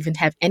movement to even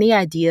have any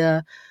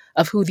idea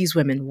of who these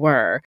women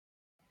were.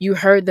 You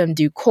heard them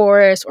do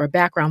chorus or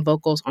background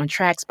vocals on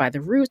tracks by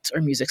The Roots or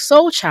Music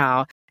Soul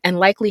Child and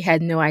likely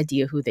had no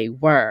idea who they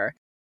were.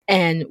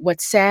 And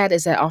what's sad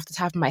is that off the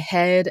top of my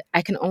head,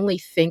 I can only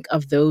think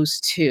of those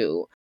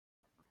two.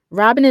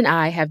 Robin and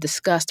I have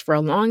discussed for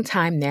a long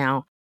time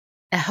now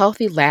a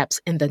healthy lapse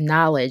in the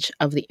knowledge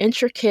of the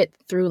intricate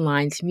through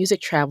lines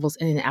music travels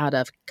in and out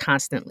of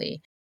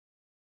constantly.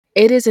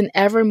 It is an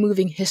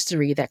ever-moving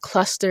history that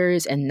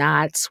clusters and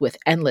knots with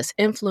endless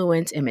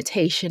influence,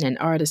 imitation, and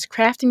artists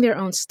crafting their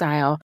own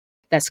style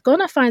that's going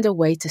to find a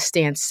way to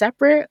stand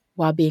separate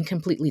while being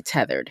completely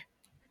tethered.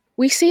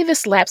 We see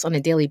this lapse on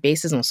a daily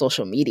basis on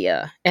social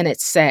media, and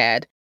it's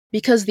sad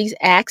because these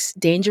acts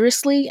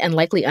dangerously and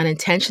likely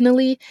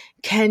unintentionally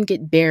can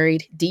get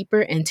buried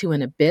deeper into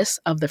an abyss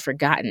of the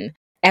forgotten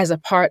as a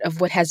part of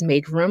what has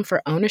made room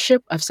for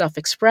ownership of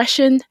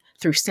self-expression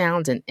through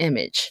sound and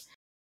image.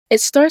 It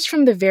starts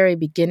from the very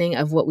beginning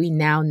of what we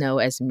now know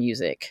as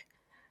music.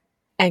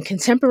 And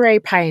contemporary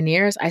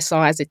pioneers I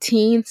saw as a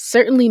teen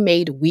certainly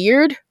made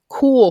weird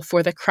cool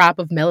for the crop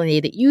of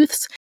melanated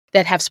youths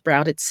that have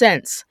sprouted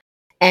since.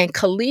 And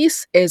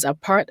Kelis is a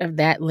part of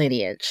that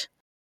lineage.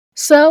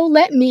 So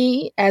let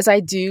me, as I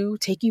do,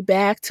 take you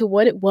back to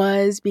what it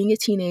was being a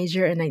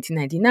teenager in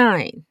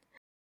 1999.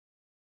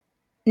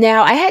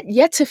 Now, I had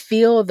yet to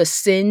feel the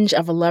singe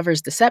of a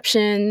lover's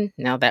deception.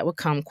 Now, that would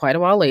come quite a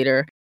while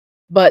later.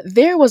 But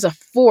there was a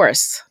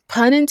force,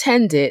 pun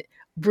intended,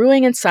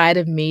 brewing inside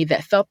of me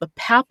that felt the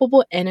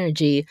palpable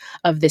energy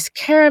of this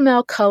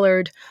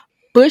caramel-colored,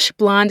 bush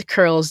blonde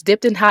curls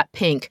dipped in hot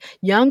pink,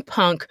 young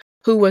punk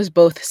who was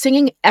both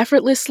singing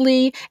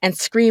effortlessly and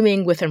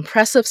screaming with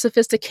impressive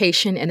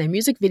sophistication in a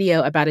music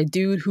video about a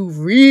dude who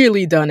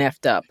really done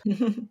effed up.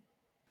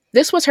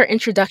 This was her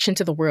introduction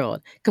to the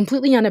world,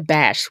 completely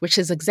unabashed, which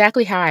is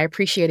exactly how I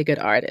appreciate a good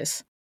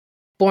artist.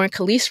 Born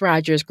Kelis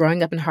Rogers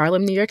growing up in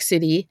Harlem, New York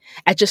City,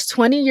 at just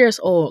 20 years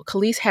old,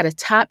 Kelis had a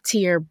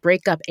top-tier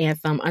breakup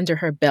anthem under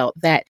her belt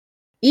that,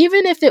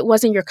 even if it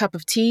wasn't your cup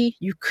of tea,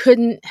 you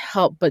couldn't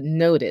help but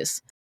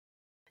notice.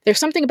 There's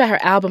something about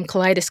her album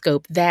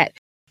Kaleidoscope that,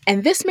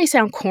 and this may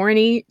sound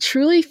corny,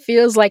 truly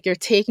feels like you're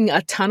taking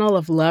a tunnel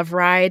of love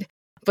ride,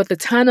 but the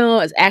tunnel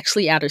is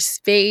actually outer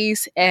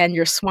space, and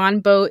your swan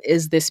boat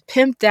is this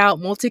pimped out,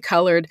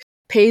 multicolored,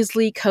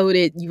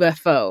 paisley-coated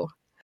UFO.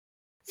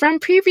 From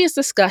previous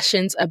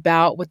discussions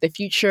about what the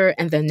future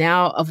and the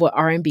now of what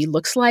R&B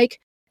looks like,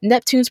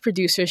 Neptune's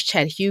producers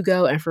Chad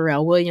Hugo and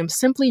Pharrell Williams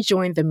simply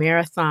joined the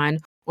marathon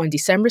on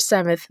December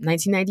 7th,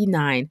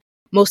 1999,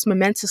 most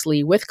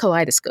momentously with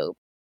Kaleidoscope.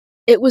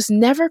 It was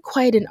never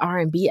quite an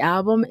R&B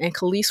album, and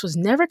Kelis was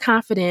never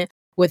confident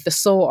with the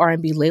soul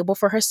R&B label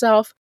for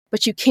herself,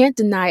 but you can't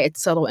deny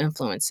its subtle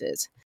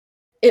influences.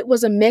 It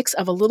was a mix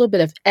of a little bit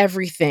of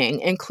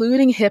everything,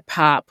 including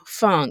hip-hop,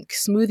 funk,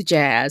 smooth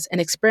jazz, and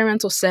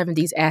experimental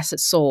 70s acid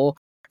soul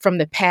from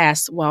the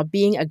past while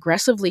being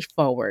aggressively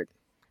forward.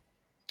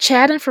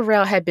 Chad and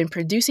Pharrell had been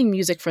producing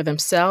music for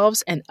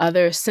themselves and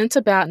others since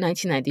about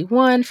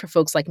 1991 for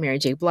folks like Mary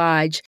J.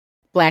 Blige,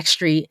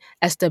 Blackstreet,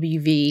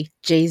 SWV,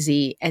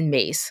 Jay-Z, and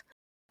Mase.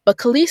 But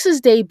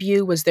Kelis's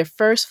debut was their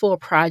first full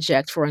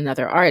project for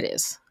another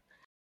artist.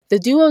 The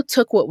duo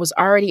took what was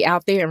already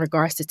out there in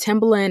regards to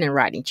Timbaland and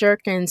Rodney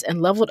Jerkins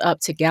and leveled up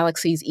to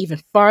galaxies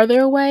even farther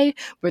away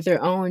with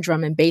their own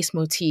drum and bass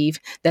motif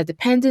that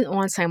depended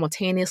on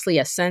simultaneously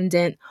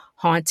ascendant,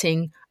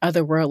 haunting,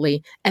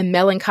 otherworldly, and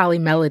melancholy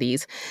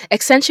melodies,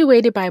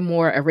 accentuated by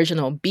more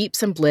original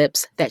beeps and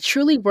blips that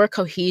truly were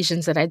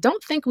cohesions that I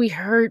don't think we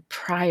heard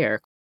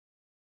prior.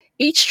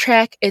 Each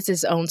track is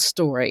its own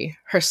story.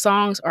 Her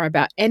songs are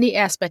about any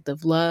aspect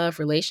of love,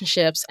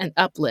 relationships, and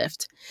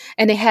uplift,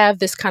 and they have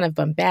this kind of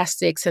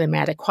bombastic,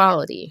 cinematic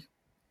quality.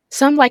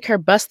 Some, like her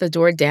Bust the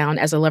Door Down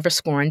as a Lover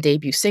Scorn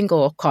debut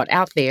single called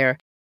Out There,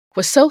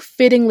 was so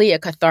fittingly a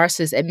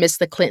catharsis amidst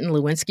the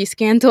Clinton-Lewinsky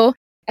scandal,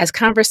 as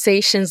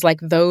conversations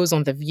like those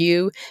on The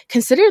View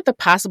considered the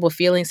possible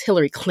feelings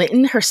Hillary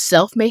Clinton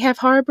herself may have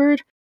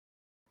harbored.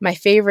 My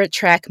favorite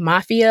track,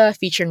 Mafia,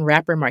 featuring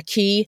rapper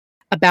Marquis,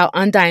 about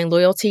undying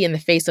loyalty in the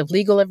face of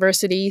legal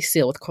adversity,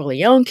 sealed with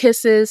Corleone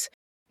kisses.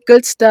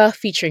 Good Stuff,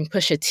 featuring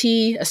Pusha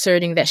T,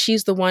 asserting that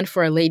she's the one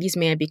for a ladies'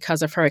 man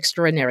because of her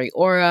extraordinary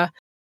aura.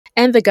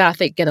 And the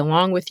gothic Get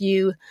Along With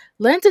You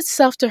lends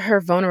itself to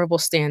her vulnerable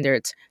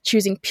standards,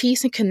 choosing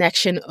peace and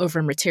connection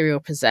over material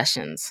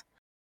possessions.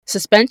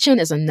 Suspension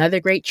is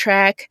another great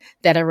track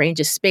that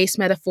arranges space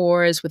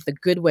metaphors with the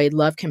good way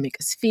love can make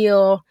us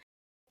feel.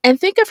 And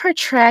think of her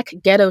track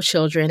Ghetto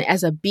Children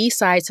as a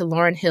B-side to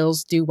Lauryn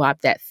Hill's Doo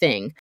Wop That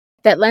Thing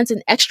that lends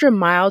an extra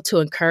mile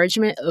to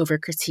encouragement over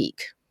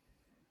critique.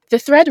 The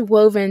thread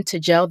woven to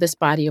gel this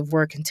body of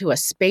work into a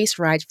space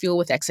ride fueled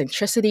with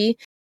eccentricity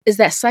is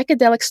that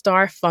psychedelic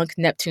star funk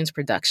Neptune's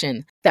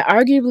production that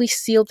arguably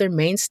sealed their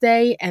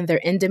mainstay and their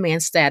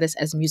in-demand status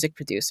as music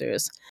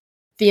producers.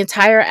 The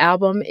entire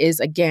album is,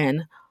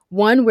 again,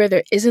 one where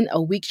there isn't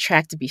a weak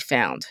track to be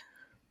found.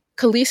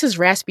 Kelis's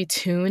raspy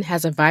tune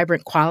has a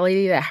vibrant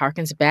quality that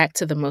harkens back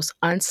to the most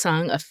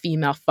unsung of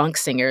female funk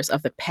singers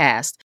of the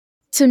past.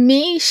 To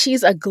me,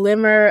 she's a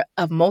glimmer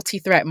of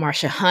multi-threat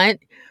Marsha Hunt,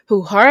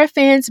 who horror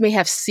fans may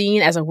have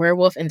seen as a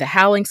werewolf in the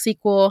Howling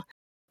sequel,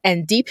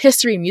 and deep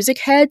history music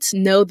heads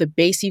know the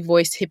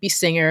bassy-voiced hippie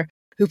singer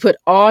who put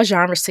all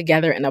genres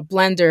together in a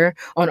blender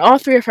on all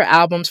three of her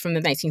albums from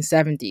the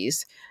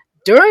 1970s.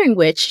 during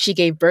which she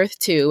gave birth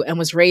to and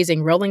was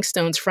raising Rolling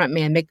Stones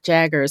frontman Mick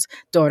Jagger's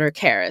daughter,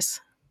 Karis.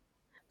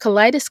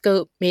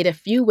 Kaleidoscope made a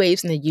few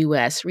waves in the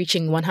US,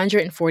 reaching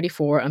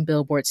 144 on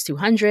Billboard's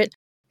 200,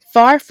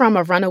 far from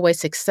a runaway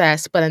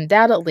success, but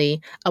undoubtedly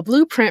a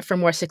blueprint for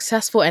more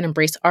successful and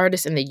embraced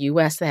artists in the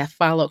US that have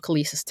followed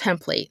Kelis's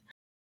template.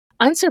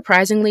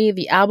 Unsurprisingly,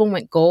 the album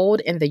went gold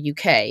in the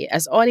UK,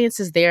 as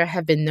audiences there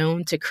have been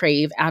known to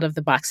crave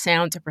out-of-the-box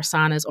sound to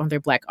personas on their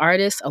Black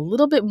artists a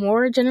little bit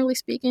more, generally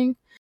speaking.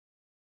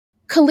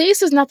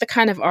 Kelis is not the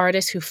kind of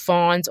artist who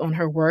fawns on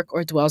her work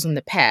or dwells in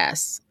the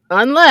past,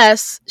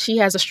 unless she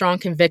has a strong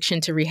conviction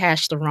to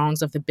rehash the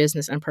wrongs of the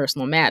business and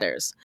personal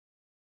matters.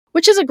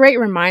 Which is a great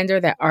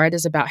reminder that art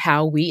is about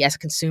how we as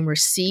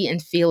consumers see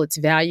and feel its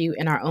value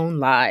in our own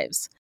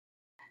lives.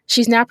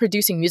 She's now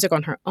producing music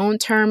on her own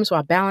terms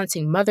while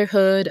balancing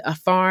motherhood, a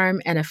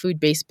farm, and a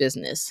food-based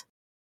business.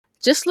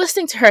 Just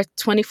listening to her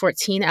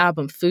 2014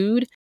 album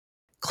Food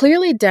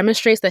clearly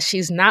demonstrates that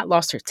she's not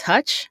lost her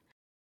touch.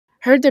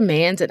 Her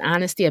demands and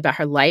honesty about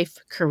her life,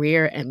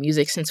 career, and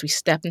music since we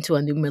stepped into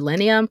a new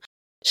millennium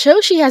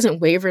shows she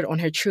hasn't wavered on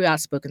her true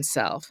outspoken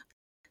self.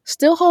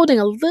 Still holding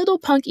a little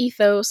punk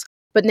ethos,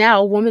 but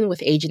now a woman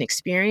with age and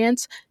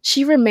experience,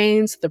 she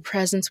remains the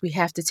presence we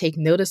have to take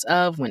notice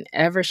of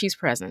whenever she's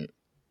present.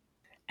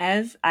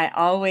 As I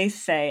always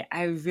say,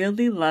 I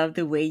really love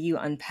the way you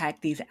unpack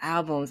these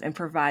albums and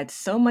provide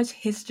so much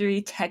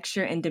history,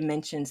 texture, and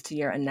dimensions to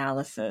your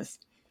analysis.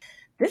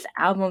 This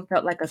album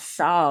felt like a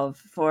solve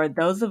for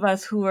those of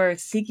us who are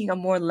seeking a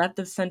more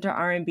left-of-center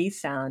R&B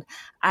sound.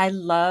 I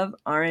love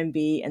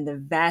R&B and the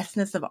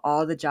vastness of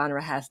all the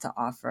genre has to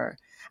offer.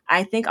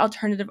 I think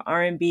alternative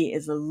R&B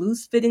is a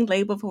loose-fitting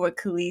label for what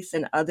Kelis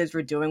and others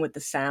were doing with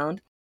the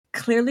sound.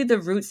 Clearly, the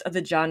roots of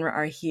the genre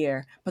are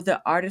here, but the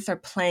artists are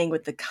playing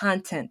with the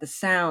content, the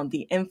sound,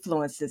 the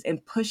influences,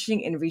 and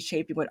pushing and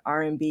reshaping what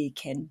R&B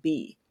can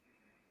be.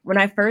 When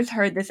I first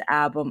heard this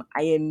album,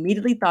 I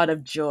immediately thought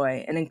of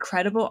Joy, an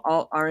incredible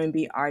alt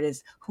R&B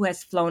artist who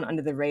has flown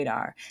under the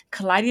radar.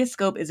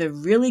 Kaleidoscope is a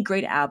really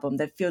great album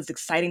that feels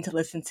exciting to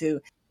listen to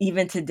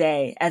even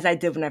today, as I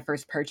did when I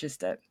first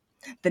purchased it.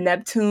 The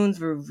Neptunes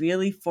were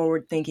really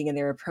forward-thinking in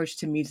their approach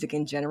to music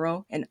in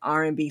general, and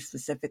R&B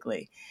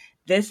specifically.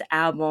 This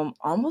album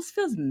almost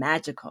feels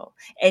magical.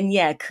 And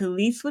yeah,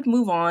 Kelis would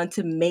move on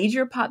to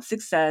major pop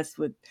success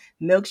with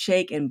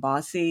Milkshake and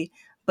Bossy,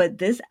 but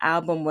this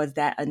album was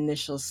that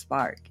initial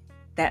spark,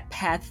 that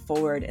path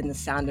forward in the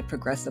sound of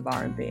progressive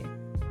R&B.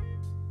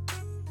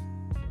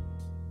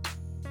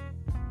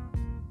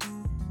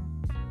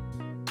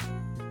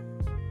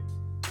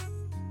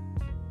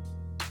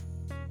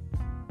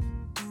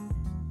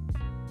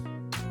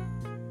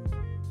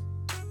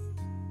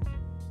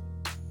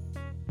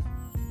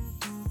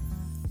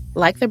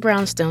 Like the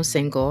Brownstone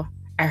single,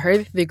 I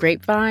Heard Through the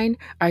Grapevine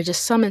are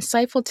just some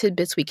insightful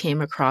tidbits we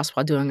came across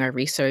while doing our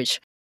research,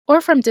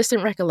 or from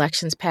distant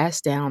recollections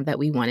passed down that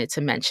we wanted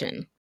to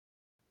mention.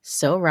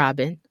 So,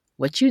 Robin,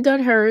 what you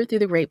done heard through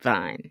the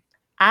grapevine?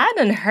 I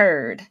done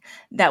heard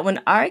that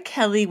when R.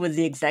 Kelly was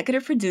the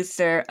executive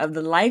producer of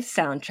the Life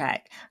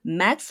soundtrack,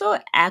 Maxwell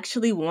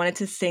actually wanted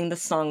to sing the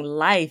song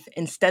Life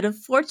instead of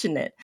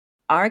Fortunate.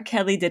 R.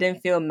 Kelly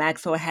didn't feel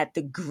Maxwell had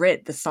the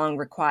grit the song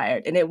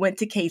required, and it went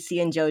to Casey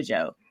and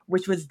JoJo,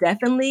 which was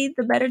definitely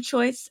the better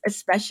choice,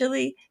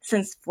 especially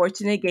since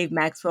Fortunate gave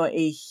Maxwell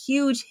a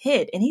huge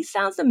hit, and he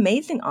sounds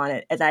amazing on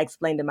it, as I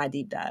explained in my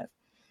deep dive.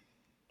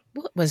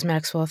 What was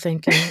Maxwell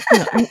thinking?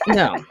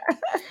 No.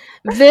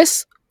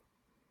 This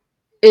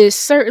is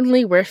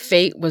certainly where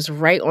fate was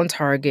right on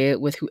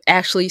target with who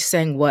actually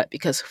sang what,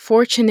 because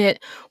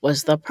Fortunate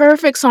was the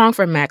perfect song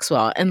for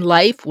Maxwell, and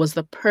Life was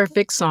the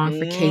perfect song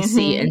for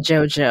Casey and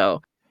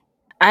JoJo.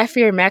 I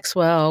fear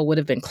Maxwell would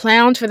have been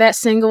clowned for that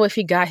single if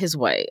he got his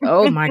way.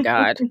 Oh my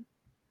God.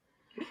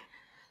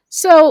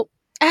 So,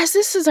 as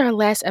this is our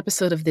last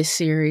episode of this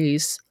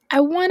series, I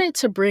wanted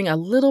to bring a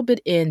little bit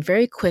in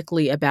very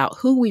quickly about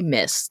who we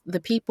missed, the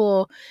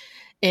people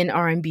in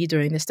R&B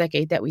during this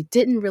decade that we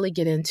didn't really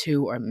get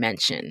into or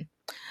mention.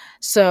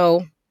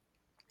 So,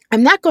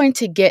 I'm not going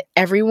to get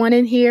everyone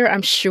in here,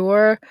 I'm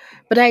sure,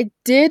 but I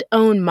did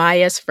own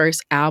Maya's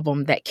first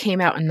album that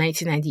came out in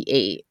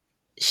 1998.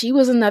 She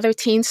was another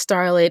teen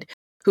starlet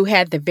who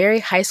had the very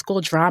high school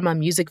drama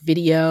music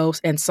video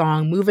and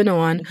song Moving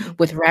On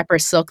with rapper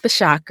Silk the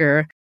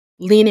Shocker,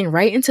 leaning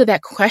right into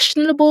that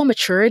questionable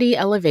maturity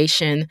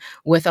elevation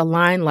with a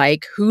line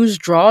like, "Whose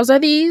draws are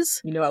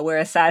these?" You know, I wear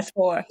a size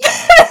 4.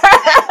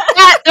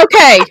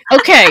 Okay.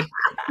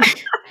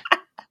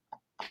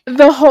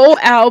 The whole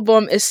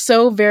album is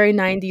so very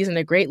 90s and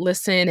a great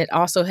listen. It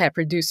also had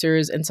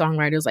producers and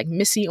songwriters like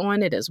Missy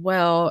on it as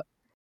well.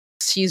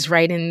 She's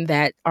writing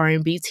that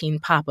R&B teen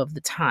pop of the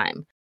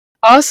time.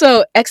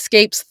 Also,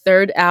 Xscape's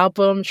third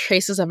album,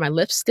 Traces of My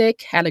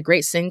Lipstick, had a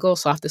great single,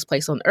 Softest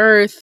Place on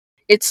Earth.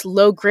 It's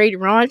low-grade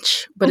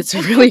raunch, but it's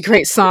a really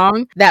great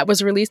song. That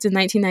was released in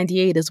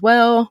 1998 as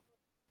well.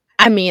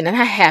 I mean, and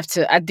I have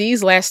to,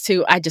 these last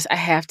two, I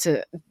have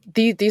to,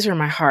 these are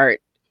my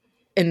heart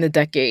in the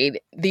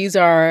decade. These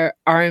are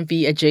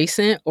R&B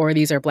adjacent, or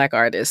these are Black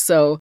artists.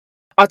 So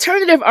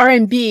Alternative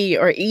R&B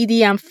or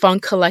EDM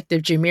funk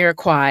collective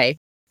Jamiroquai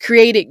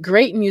created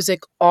great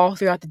music all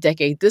throughout the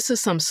decade. This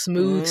is some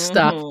smooth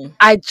stuff. Mhm.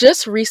 I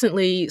just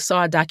recently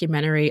saw a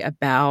documentary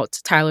about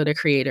Tyler, the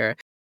Creator,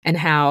 and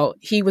how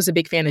he was a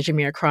big fan of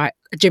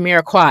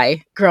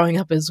Jamiroquai growing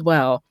up as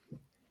well.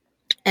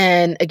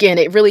 And again,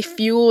 it really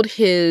fueled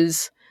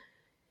his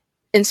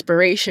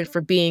inspiration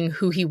for being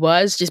who he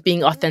was, just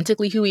being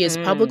authentically who he is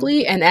Mm.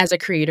 publicly and as a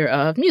creator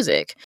of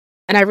music.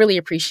 And I really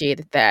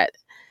appreciated that.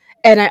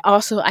 And I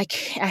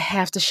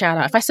have to shout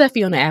out, if I said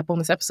Fiona Apple in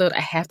this episode,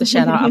 I have to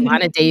shout out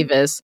Alana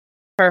Davis.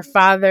 Her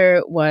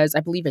father was,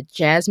 I believe, a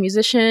jazz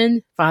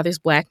musician. Father's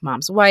black,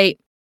 mom's white.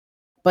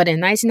 But in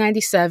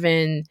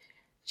 1997,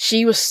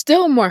 she was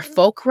still more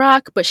folk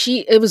rock, but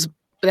it was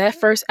that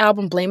first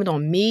album, Blame It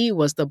On Me,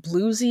 was the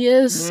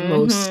bluesiest,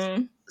 most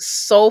Mhm.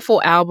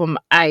 soulful album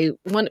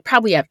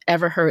probably I've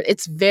ever heard.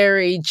 It's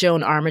very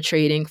Joan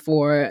Armatrading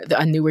for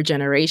a newer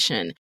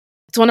generation.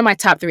 It's one of my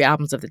top 3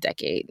 albums of the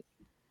decade.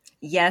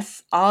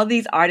 Yes, all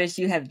these artists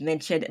you have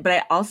mentioned, but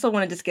I also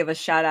want to just give a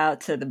shout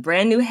out to the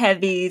brand new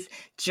heavies,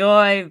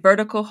 Joy,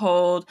 Vertical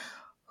Hold,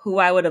 who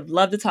I would have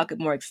loved to talk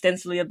more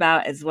extensively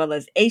about, as well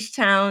as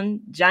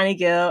H-Town, Johnny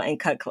Gill, and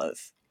Cut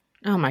Close.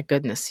 Oh my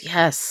goodness,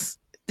 yes.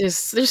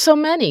 There's so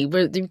many.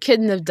 We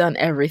couldn't have done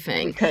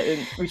everything.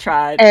 We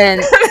tried.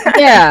 And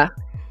yeah.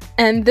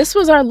 And this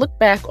was our look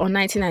back on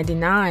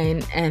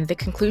 1999 and the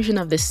conclusion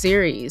of this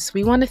series.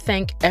 We want to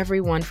thank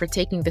everyone for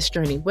taking this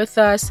journey with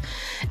us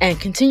and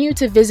continue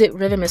to visit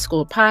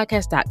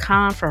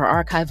rhythmschoolpodcast.com for our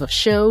archive of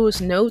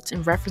shows, notes,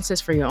 and references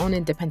for your own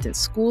independent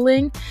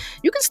schooling.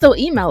 You can still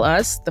email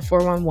us, the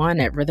 411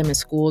 at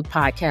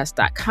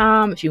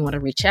rhythmschoolpodcast.com, if you want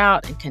to reach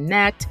out and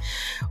connect.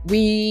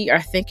 We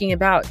are thinking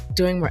about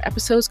doing more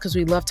episodes because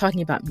we love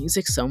talking about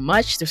music so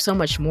much. There's so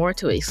much more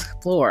to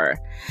explore.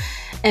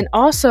 And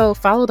also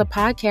follow the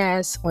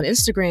podcast on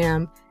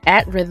Instagram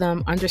at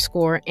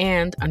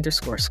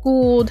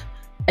rhythm_and_schooled.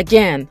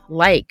 Again,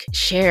 like,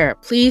 share,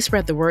 please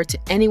spread the word to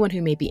anyone who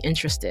may be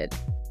interested.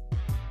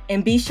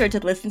 And be sure to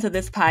listen to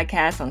this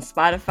podcast on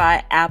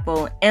Spotify,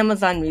 Apple,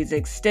 Amazon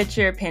Music,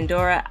 Stitcher,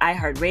 Pandora,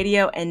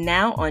 iHeartRadio, and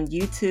now on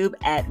YouTube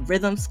at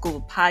Rhythm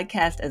School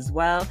Podcast as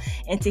well.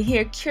 And to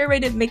hear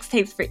curated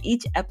mixtapes for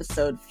each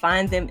episode,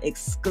 find them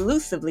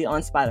exclusively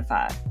on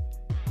Spotify.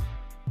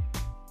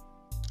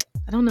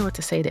 I don't know what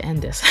to say to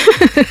end this. I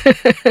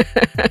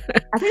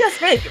think that's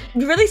great.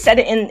 You really said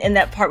it in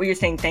that part where you're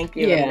saying thank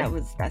you. Yeah. I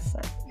mean, that's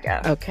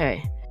yeah.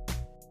 Okay.